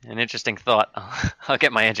 An interesting thought. I'll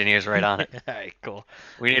get my engineers right on All it. right, cool.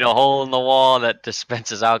 We need a hole in the wall that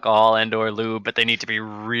dispenses alcohol and/or lube, but they need to be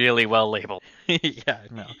really well labeled. Yeah,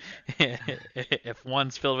 no. If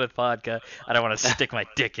one's filled with vodka, I don't want to stick my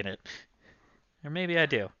dick in it. Or maybe I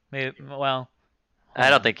do. Maybe. Well, I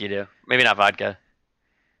hold don't on. think you do. Maybe not vodka.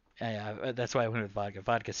 Yeah, that's why I went with vodka.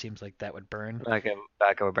 Vodka seems like that would burn. Vodka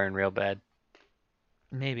would burn real bad.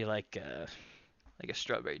 Maybe like a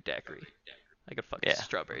strawberry daiquiri. I could fuck a Yeah,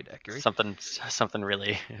 strawberry daiquiri. something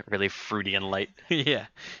really really fruity and light. Yeah.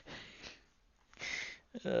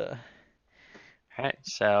 Uh, All right,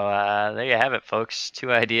 so there you have it, folks.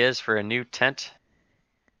 Two ideas for a new tent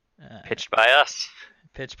uh, pitched by us.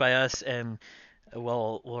 Pitched by us, and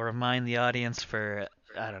we'll remind the audience for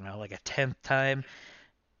I don't know, like a 10th time.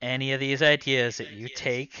 Any of these ideas that you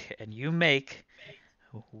take and you make,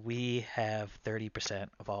 we have 30%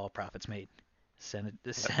 of all profits made.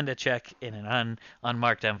 Send a check in an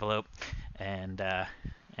unmarked envelope, and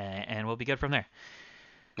and we'll be good from there.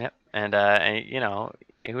 Yep, and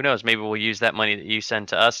who knows? Maybe we'll use that money that you send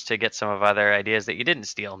to us to get some of other ideas that you didn't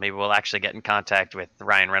steal. Maybe we'll actually get in contact with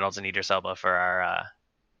Ryan Reynolds and Idris Elba for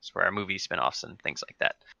for our movie spin-offs and things like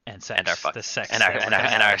that, And and our sex, fuck the sex and our that we're and our,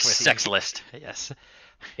 gonna and our have with you. sex list. Yes.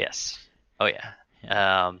 Yes. Oh yeah.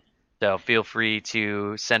 Yeah. Um, so feel free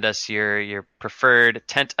to send us your preferred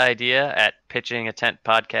tent idea at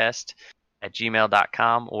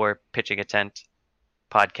pitchingatentpodcast@gmail.com or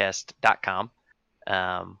pitchingatentpodcast.com.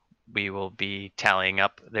 Um, we will be tallying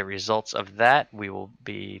up the results of that. We will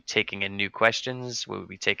be taking in new questions. We will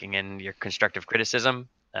be taking in your constructive criticism.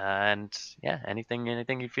 And yeah,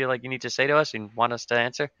 anything you feel like you need to say to us and want us to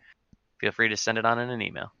answer, feel free to send it on in an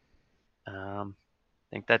email. I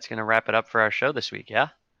think that's going to wrap it up for our show this week. Yeah.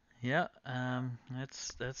 Yeah.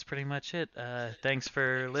 That's pretty much it. Thanks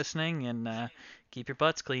for listening, and keep your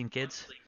butts clean, kids.